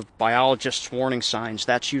terms of biologists' warning signs,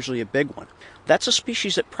 that's usually a big one. That's a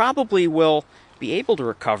species that probably will be able to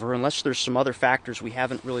recover unless there's some other factors we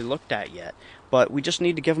haven't really looked at yet. But we just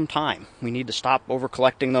need to give them time. We need to stop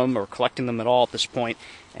over-collecting them or collecting them at all at this point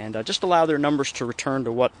and just allow their numbers to return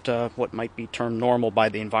to what might be termed normal by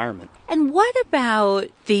the environment. And what about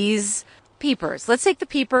these peepers? Let's take the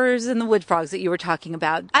peepers and the wood frogs that you were talking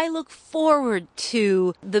about. I look forward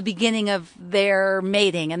to the beginning of their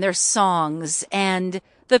mating and their songs, and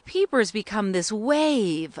the peepers become this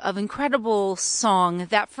wave of incredible song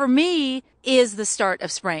that for me is the start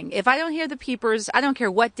of spring. If I don't hear the peepers, I don't care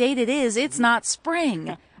what date it is, it's not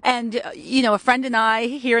spring. And, a friend and I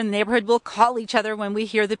here in the neighborhood will call each other when we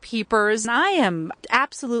hear the peepers. And I am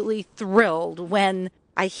absolutely thrilled when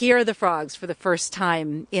I hear the frogs for the first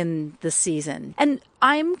time in the season. And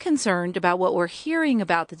I'm concerned about what we're hearing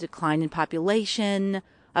about the decline in population,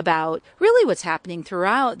 about really what's happening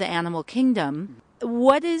throughout the animal kingdom.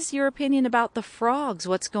 What is your opinion about the frogs?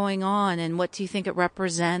 What's going on, and what do you think it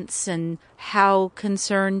represents, and how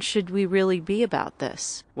concerned should we really be about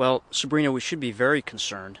this? Well, Sabrina, we should be very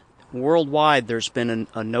concerned. Worldwide, there's been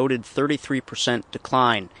a noted 33%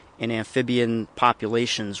 decline in amphibian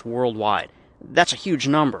populations worldwide. That's a huge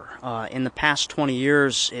number. In the past 20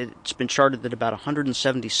 years, it's been charted that about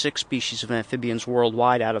 176 species of amphibians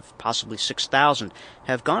worldwide out of possibly 6,000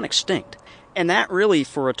 have gone extinct. And that really,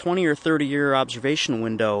 for a 20 or 30 year observation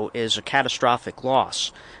window, is a catastrophic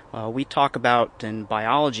loss. We talk about, in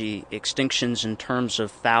biology, extinctions in terms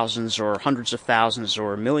of thousands or hundreds of thousands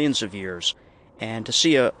or millions of years. And to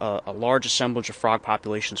see a large assemblage of frog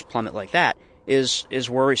populations plummet like that is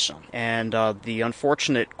worrisome. And the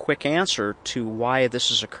unfortunate quick answer to why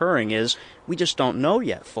this is occurring is we just don't know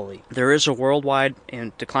yet fully. There is a worldwide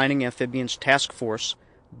and declining amphibians task force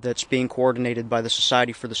that's being coordinated by the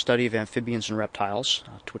Society for the Study of Amphibians and Reptiles,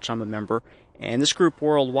 to which I'm a member. And this group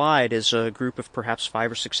worldwide is a group of perhaps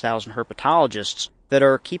 5,000 or 6,000 herpetologists that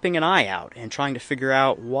are keeping an eye out and trying to figure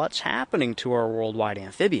out what's happening to our worldwide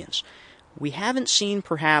amphibians. We haven't seen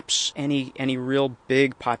perhaps any real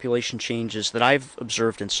big population changes that I've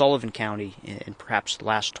observed in Sullivan County in perhaps the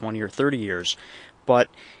last 20 or 30 years, but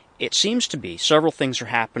it seems to be several things are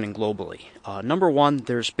happening globally. Number one,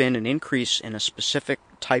 there's been an increase in a specific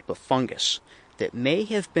type of fungus that may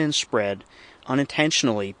have been spread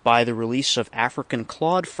unintentionally by the release of African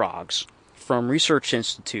clawed frogs from research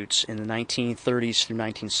institutes in the 1930s through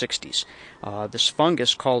 1960s. This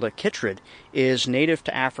fungus, called a chytrid, is native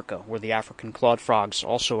to Africa, where the African clawed frogs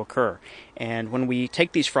also occur. And when we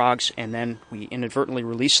take these frogs and then we inadvertently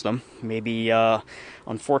release them, maybe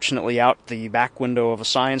unfortunately out the back window of a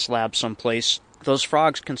science lab someplace, those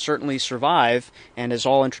frogs can certainly survive, and as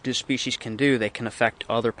all introduced species can do, they can affect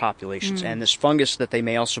other populations. And this fungus that they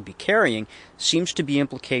may also be carrying seems to be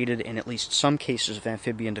implicated in at least some cases of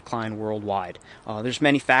amphibian decline worldwide. There's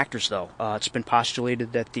many factors, though. It's been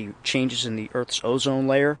postulated that the changes in the Earth's ozone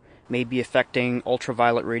layer may be affecting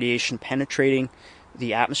ultraviolet radiation penetrating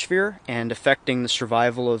the atmosphere and affecting the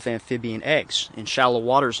survival of amphibian eggs. In shallow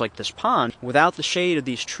waters like this pond, without the shade of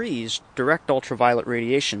these trees, direct ultraviolet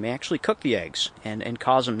radiation may actually cook the eggs and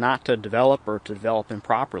cause them not to develop or to develop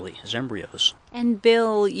improperly as embryos. And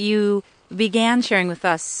Bill, you began sharing with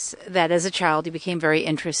us that as a child you became very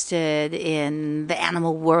interested in the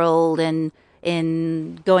animal world and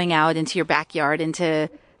in going out into your backyard, into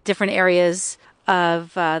different areas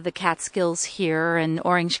of the Catskills here in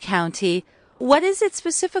Orange County. What is it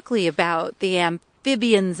specifically about the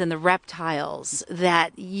amphibians and the reptiles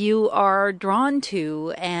that you are drawn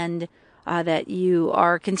to and that you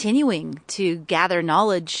are continuing to gather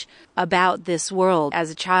knowledge about this world?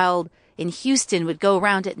 As a child in Houston, would go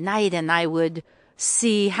around at night and I would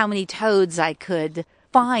see how many toads I could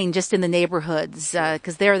find just in the neighborhoods,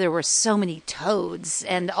 because there were so many toads,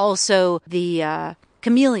 and also the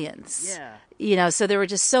chameleons. Yeah. You know, so there were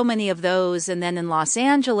just so many of those. And then in Los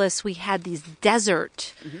Angeles, we had these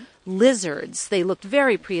desert lizards. They looked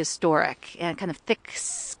very prehistoric and kind of thick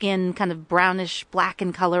skin, kind of brownish black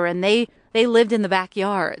in color. And they lived in the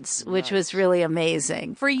backyards, which was really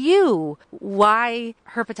amazing. For you, why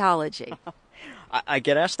herpetology? I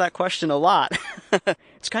get asked that question a lot.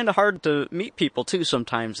 It's kind of hard to meet people, too,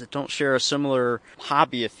 sometimes that don't share a similar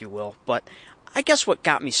hobby, if you will. But I guess what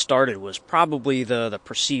got me started was probably the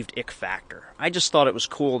perceived ick factor. I just thought it was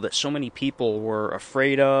cool that so many people were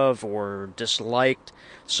afraid of or disliked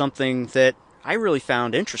something that I really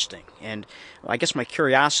found interesting. And I guess my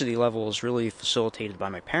curiosity level was really facilitated by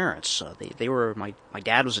my parents. They were my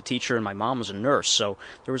dad was a teacher and my mom was a nurse, so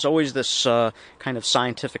there was always this kind of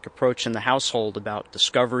scientific approach in the household about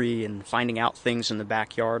discovery and finding out things in the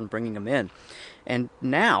backyard and bringing them in. And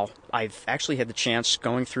now I've actually had the chance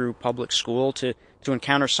going through public school to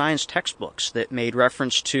encounter science textbooks that made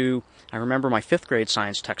reference to, I remember my 5th grade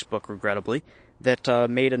science textbook, regrettably, that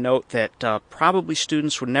made a note that probably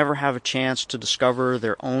students would never have a chance to discover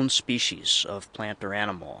their own species of plant or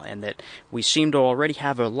animal, and that we seem to already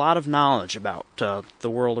have a lot of knowledge about the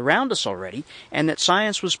world around us already, and that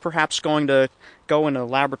science was perhaps going to go in a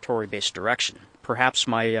laboratory-based direction. Perhaps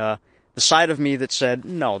my the side of me that said,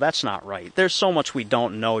 no, that's not right. There's so much we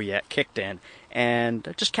don't know yet kicked in, and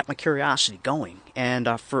it just kept my curiosity going. And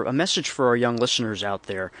for a message for our young listeners out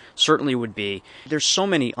there certainly would be, there's so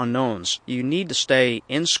many unknowns. You need to stay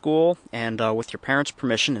in school and with your parents'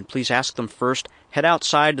 permission, and please ask them first, head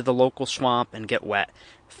outside to the local swamp and get wet.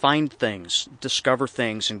 Find things, discover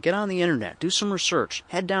things, and get on the internet. Do some research.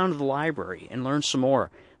 Head down to the library and learn some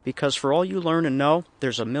more. because for all you learn and know,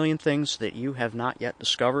 there's a million things that you have not yet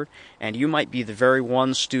discovered, and you might be the very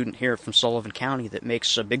one student here from Sullivan County that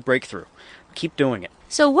makes a big breakthrough. Keep doing it.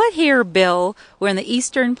 So what here, Bill? We're in the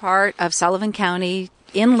eastern part of Sullivan County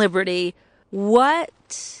in Liberty.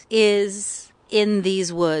 What is in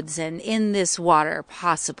these woods and in this water,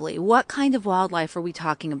 possibly? What kind of wildlife are we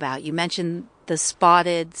talking about? You mentioned the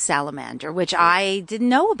spotted salamander, which I didn't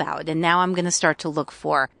know about, and now I'm going to start to look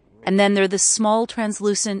for. And then there are the small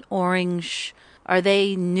translucent orange. Are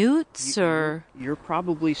they newts or? You're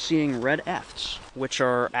probably seeing red efts, which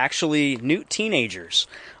are actually newt teenagers.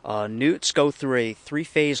 Newts go through a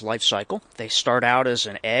 3-phase life cycle. They start out as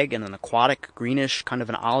an egg and an aquatic, greenish, kind of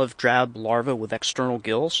an olive drab larva with external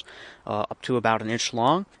gills, up to about an inch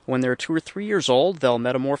long. When they're 2 or 3 years old, they'll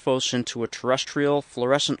metamorphose into a terrestrial,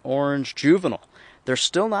 fluorescent orange juvenile. They're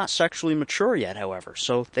still not sexually mature yet, however,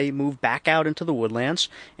 so they move back out into the woodlands,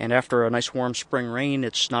 and after a nice warm spring rain,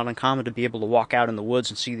 it's not uncommon to be able to walk out in the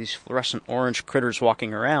woods and see these fluorescent orange critters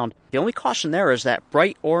walking around. The only caution there is that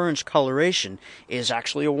bright orange coloration is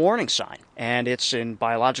actually a warning sign, and it's, in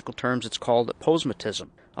biological terms, it's called aposematism,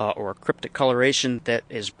 or a cryptic coloration that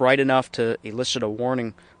is bright enough to elicit a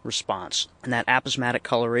warning response. And that aposematic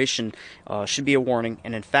coloration should be a warning,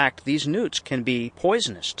 and in fact, these newts can be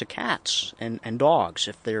poisonous to cats and dogs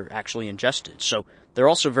if they're actually ingested. So they're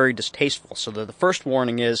also very distasteful. So the first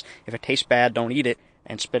warning is, if it tastes bad, don't eat it,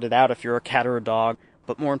 and spit it out if you're a cat or a dog.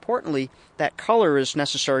 But more importantly, that color is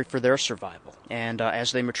necessary for their survival. And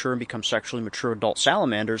as they mature and become sexually mature adult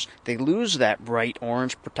salamanders, they lose that bright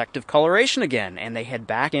orange protective coloration again, and they head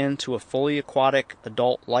back into a fully aquatic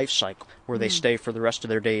adult life cycle where they stay for the rest of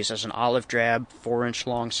their days as an olive drab, 4-inch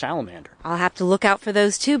long salamander. I'll have to look out for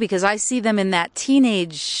those too, because I see them in that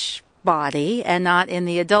teenage body and not in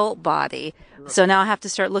the adult body. So now I have to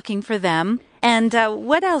start looking for them. And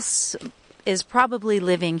what else is probably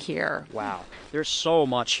living here? Wow. There's so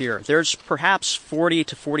much here. There's perhaps 40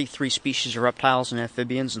 to 43 species of reptiles and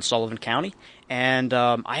amphibians in Sullivan County, and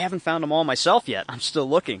I haven't found them all myself yet. I'm still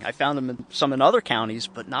looking. I found them some in other counties,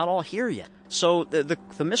 but not all here yet. So the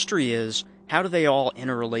mystery is, how do they all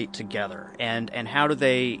interrelate together, and how do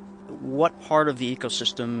they, what part of the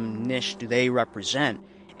ecosystem niche do they represent?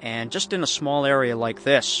 And just in a small area like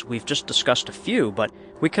this, we've just discussed a few, but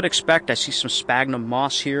we could expect, I see some sphagnum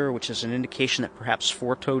moss here, which is an indication that perhaps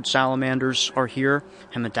 4-toed salamanders are here,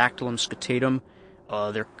 Hemidactylum scutatum.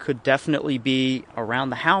 There could definitely be, around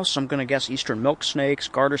the house, I'm going to guess eastern milk snakes,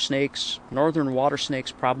 garter snakes, northern water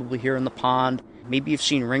snakes probably here in the pond. Maybe you've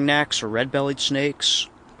seen ringnecks or red-bellied snakes,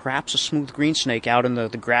 perhaps a smooth green snake out in the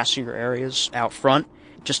grassier areas out front.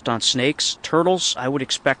 Just on snakes. Turtles, I would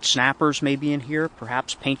expect snappers maybe in here,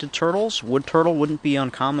 perhaps painted turtles. Wood turtle wouldn't be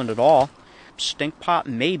uncommon at all. Stink pot,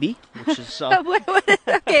 maybe, which is...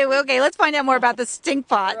 Okay, let's find out more about the stink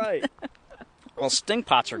pot. Right. Well, stink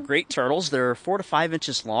pots are great turtles. They're 4 to 5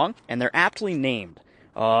 inches long, and they're aptly named.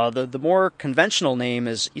 The more conventional name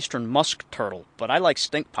is eastern musk turtle, but I like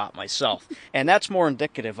stink pot myself. And that's more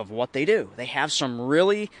indicative of what they do. They have some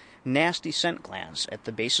really nasty scent glands at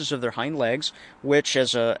the bases of their hind legs, which,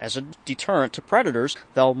 as a deterrent to predators,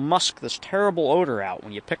 they'll musk this terrible odor out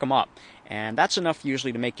when you pick them up. And that's enough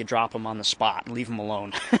usually to make you drop them on the spot and leave them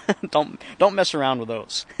alone. Don't mess around with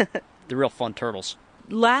those. They're real fun turtles.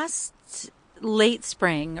 Last late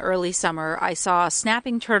spring, early summer, I saw a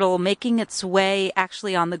snapping turtle making its way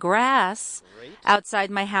actually on the grass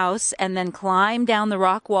outside my house, and then climbed down the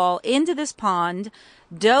rock wall into this pond,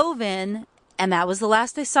 dove in, and that was the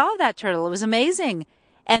last I saw of that turtle. It was amazing.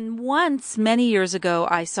 And once, many years ago,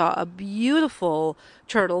 I saw a beautiful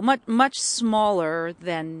turtle, much smaller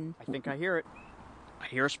than... I think I hear it. I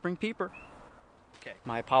hear a spring peeper. Okay.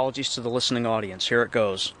 My apologies to the listening audience. Here it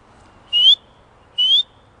goes.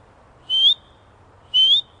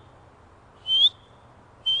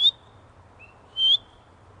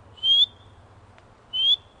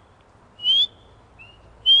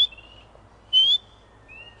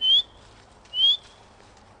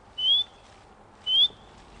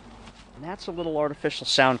 And that's a little artificial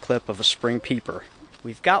sound clip of a spring peeper.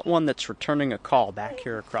 We've got one that's returning a call back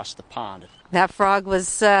here across the pond. That frog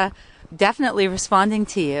was definitely responding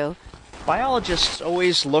to you. Biologists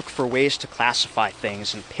always look for ways to classify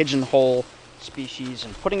things and pigeonhole species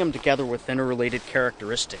and putting them together with interrelated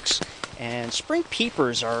characteristics. And spring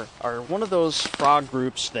peepers are one of those frog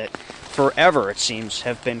groups that forever, it seems,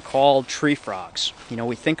 have been called tree frogs. You know,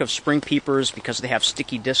 we think of spring peepers because they have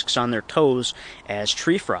sticky discs on their toes as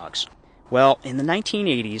tree frogs. Well, in the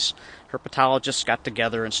 1980s, herpetologists got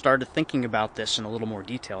together and started thinking about this in a little more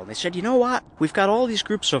detail. And they said, you know what? We've got all these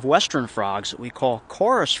groups of western frogs that we call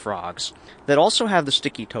chorus frogs that also have the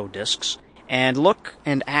sticky toe discs. and look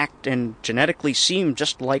and act and genetically seem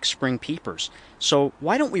just like spring peepers. So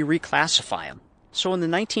why don't we reclassify them? So in the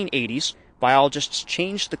 1980s, biologists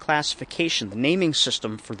changed the classification, the naming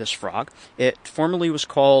system for this frog. It formerly was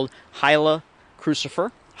called Hyla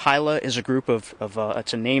crucifer. Hyla is a group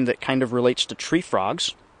it's a name that kind of relates to tree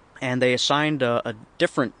frogs, and they assigned a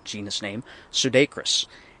different genus name, Pseudacris.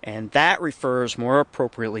 And that refers more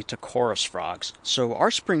appropriately to chorus frogs. So our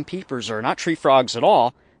spring peepers are not tree frogs at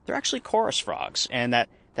all. They're actually chorus frogs. And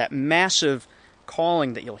that massive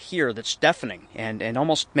calling that you'll hear that's deafening and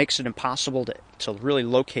almost makes it impossible to really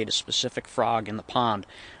locate a specific frog in the pond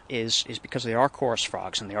is because they are chorus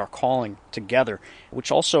frogs and they are calling together,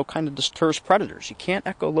 which also kind of deters predators. You can't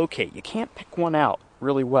echolocate. You can't pick one out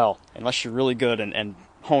really well unless you're really good and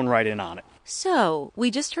hone right in on it. So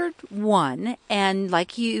we just heard one, and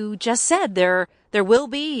like you just said, there will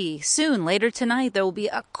be soon, later tonight, there will be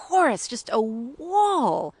a chorus, just a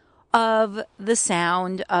wall of the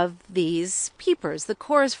sound of these peepers, the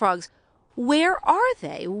chorus frogs. Where are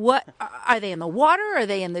they? What are they in the water? Are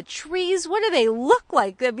they in the trees? What do they look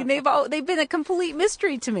like? I mean, they've been a complete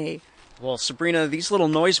mystery to me. Well, Sabrina, these little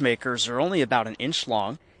noisemakers are only about an inch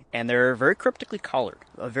long, and they're very cryptically colored,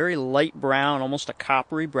 a very light brown, almost a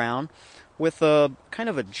coppery brown, with a kind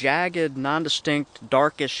of a jagged, nondistinct,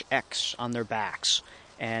 darkish X on their backs.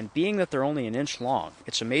 And being that they're only an inch long,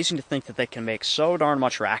 it's amazing to think that they can make so darn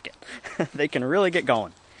much racket. They can really get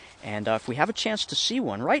going. And if we have a chance to see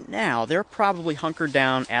one, right now they're probably hunkered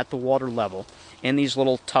down at the water level in these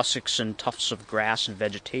little tussocks and tufts of grass and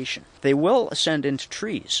vegetation. They will ascend into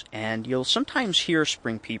trees, and you'll sometimes hear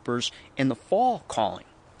spring peepers in the fall calling.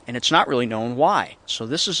 And it's not really known why. So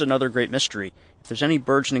this is another great mystery. If there's any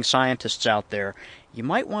burgeoning scientists out there, you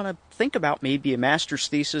might want to think about maybe a master's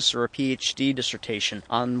thesis or a PhD dissertation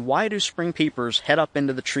on why do spring peepers head up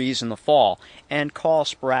into the trees in the fall and call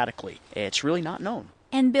sporadically. It's really not known.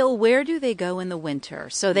 And Bill, where do they go in the winter?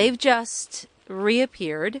 So they've just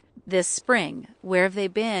reappeared this spring. Where have they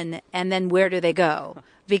been? And then where do they go?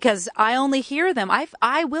 Because I only hear them.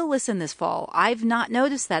 I will listen this fall. I've not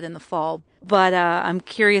noticed that in the fall. But I'm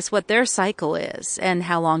curious what their cycle is and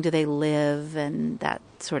how long do they live and that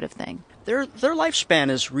sort of thing. Their lifespan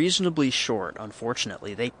is reasonably short,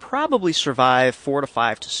 unfortunately. They probably survive 4 to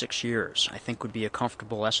 5 to 6 years, I think would be a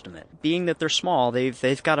comfortable estimate. Being that they're small,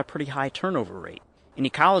 they've got a pretty high turnover rate. In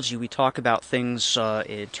ecology, we talk about things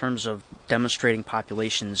in terms of demonstrating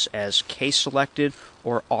populations as K-selected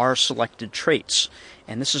or R-selected traits.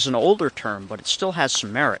 And this is an older term, but it still has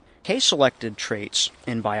some merit. K-selected traits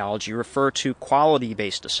in biology refer to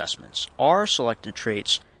quality-based assessments. R-selected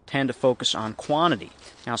traits tend to focus on quantity.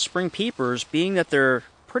 Now, spring peepers, being that they're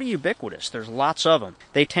pretty ubiquitous, there's lots of them,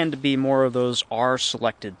 they tend to be more of those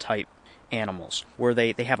R-selected type animals, where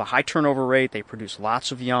they have a high turnover rate, they produce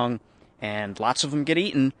lots of young, and lots of them get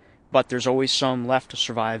eaten, but there's always some left to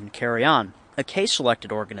survive and carry on. A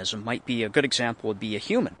K-selected organism might be a good example, would be a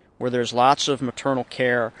human, where there's lots of maternal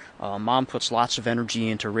care, mom puts lots of energy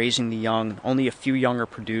into raising the young, only a few young are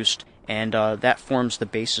produced, and that forms the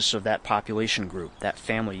basis of that population group, that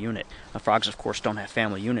family unit. Frogs, of course, don't have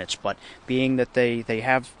family units, but being that they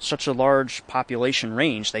have such a large population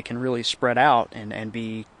range, they can really spread out and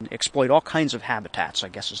exploit all kinds of habitats, I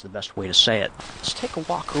guess is the best way to say it. Let's take a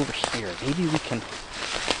walk over here. Maybe we can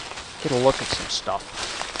get a look at some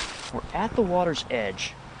stuff. We're at the water's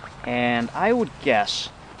edge, and I would guess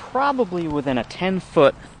probably within a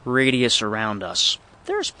 10-foot radius around us,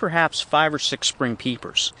 there's perhaps 5 or 6 spring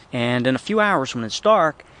peepers. And in a few hours when it's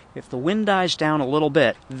dark, if the wind dies down a little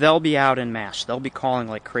bit, they'll be out en masse. They'll be calling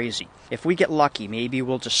like crazy. If we get lucky, maybe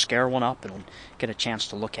we'll just scare one up and get a chance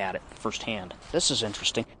to look at it firsthand. This is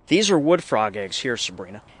interesting. These are wood frog eggs here,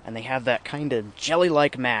 Sabrina, and they have that kind of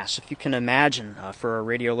jelly-like mass. If you can imagine, for our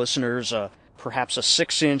radio listeners, perhaps a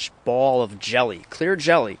 6-inch ball of jelly, clear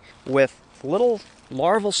jelly, with little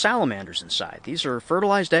larval salamanders inside. These are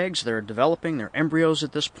fertilized eggs. They're developing. They're embryos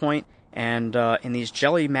at this point. And in these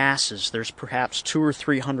jelly masses, there's perhaps 200 or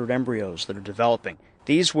 300 embryos that are developing.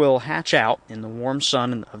 These will hatch out in the warm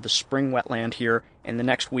sun of the spring wetland here in the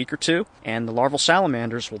next week or two, and the larval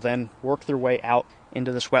salamanders will then work their way out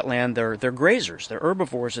into this wetland. They're grazers. They're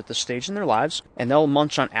herbivores at this stage in their lives, and they'll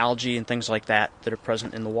munch on algae and things like that are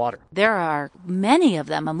present in the water. There are many of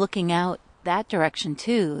them. I'm looking out that direction,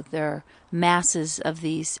 too. There are masses of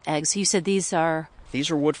these eggs. You said these are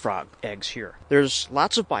wood frog eggs here. There's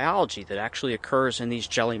lots of biology that actually occurs in these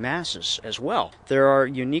jelly masses as well. There are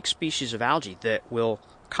unique species of algae that will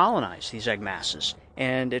colonize these egg masses,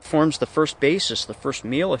 and it forms the first basis, the first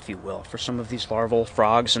meal, if you will, for some of these larval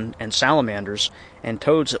frogs and salamanders and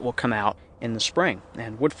toads that will come out in the spring.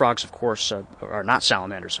 And wood frogs, of course, are not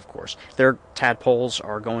salamanders, of course. Their tadpoles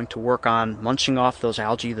are going to work on munching off those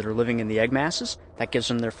algae that are living in the egg masses. That gives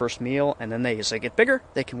them their first meal, and then as they get bigger,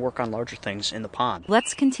 they can work on larger things in the pond.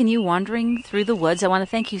 Let's continue wandering through the woods. I want to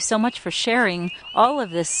thank you so much for sharing all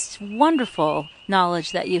of this wonderful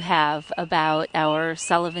knowledge that you have about our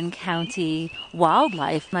Sullivan County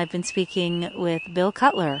wildlife. I've been speaking with Bill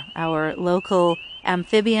Cutler, our local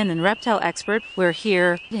amphibian and reptile expert. We're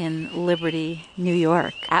here in Liberty, New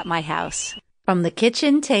York, at my house. From the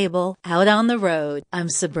kitchen table out on the road, I'm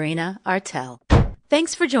Sabrina Artel.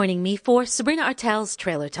 Thanks for joining me for Sabrina Artel's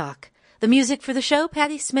Trailer Talk. The music for the show,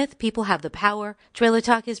 Patti Smith, People Have the Power. Trailer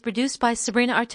Talk is produced by Sabrina Artel.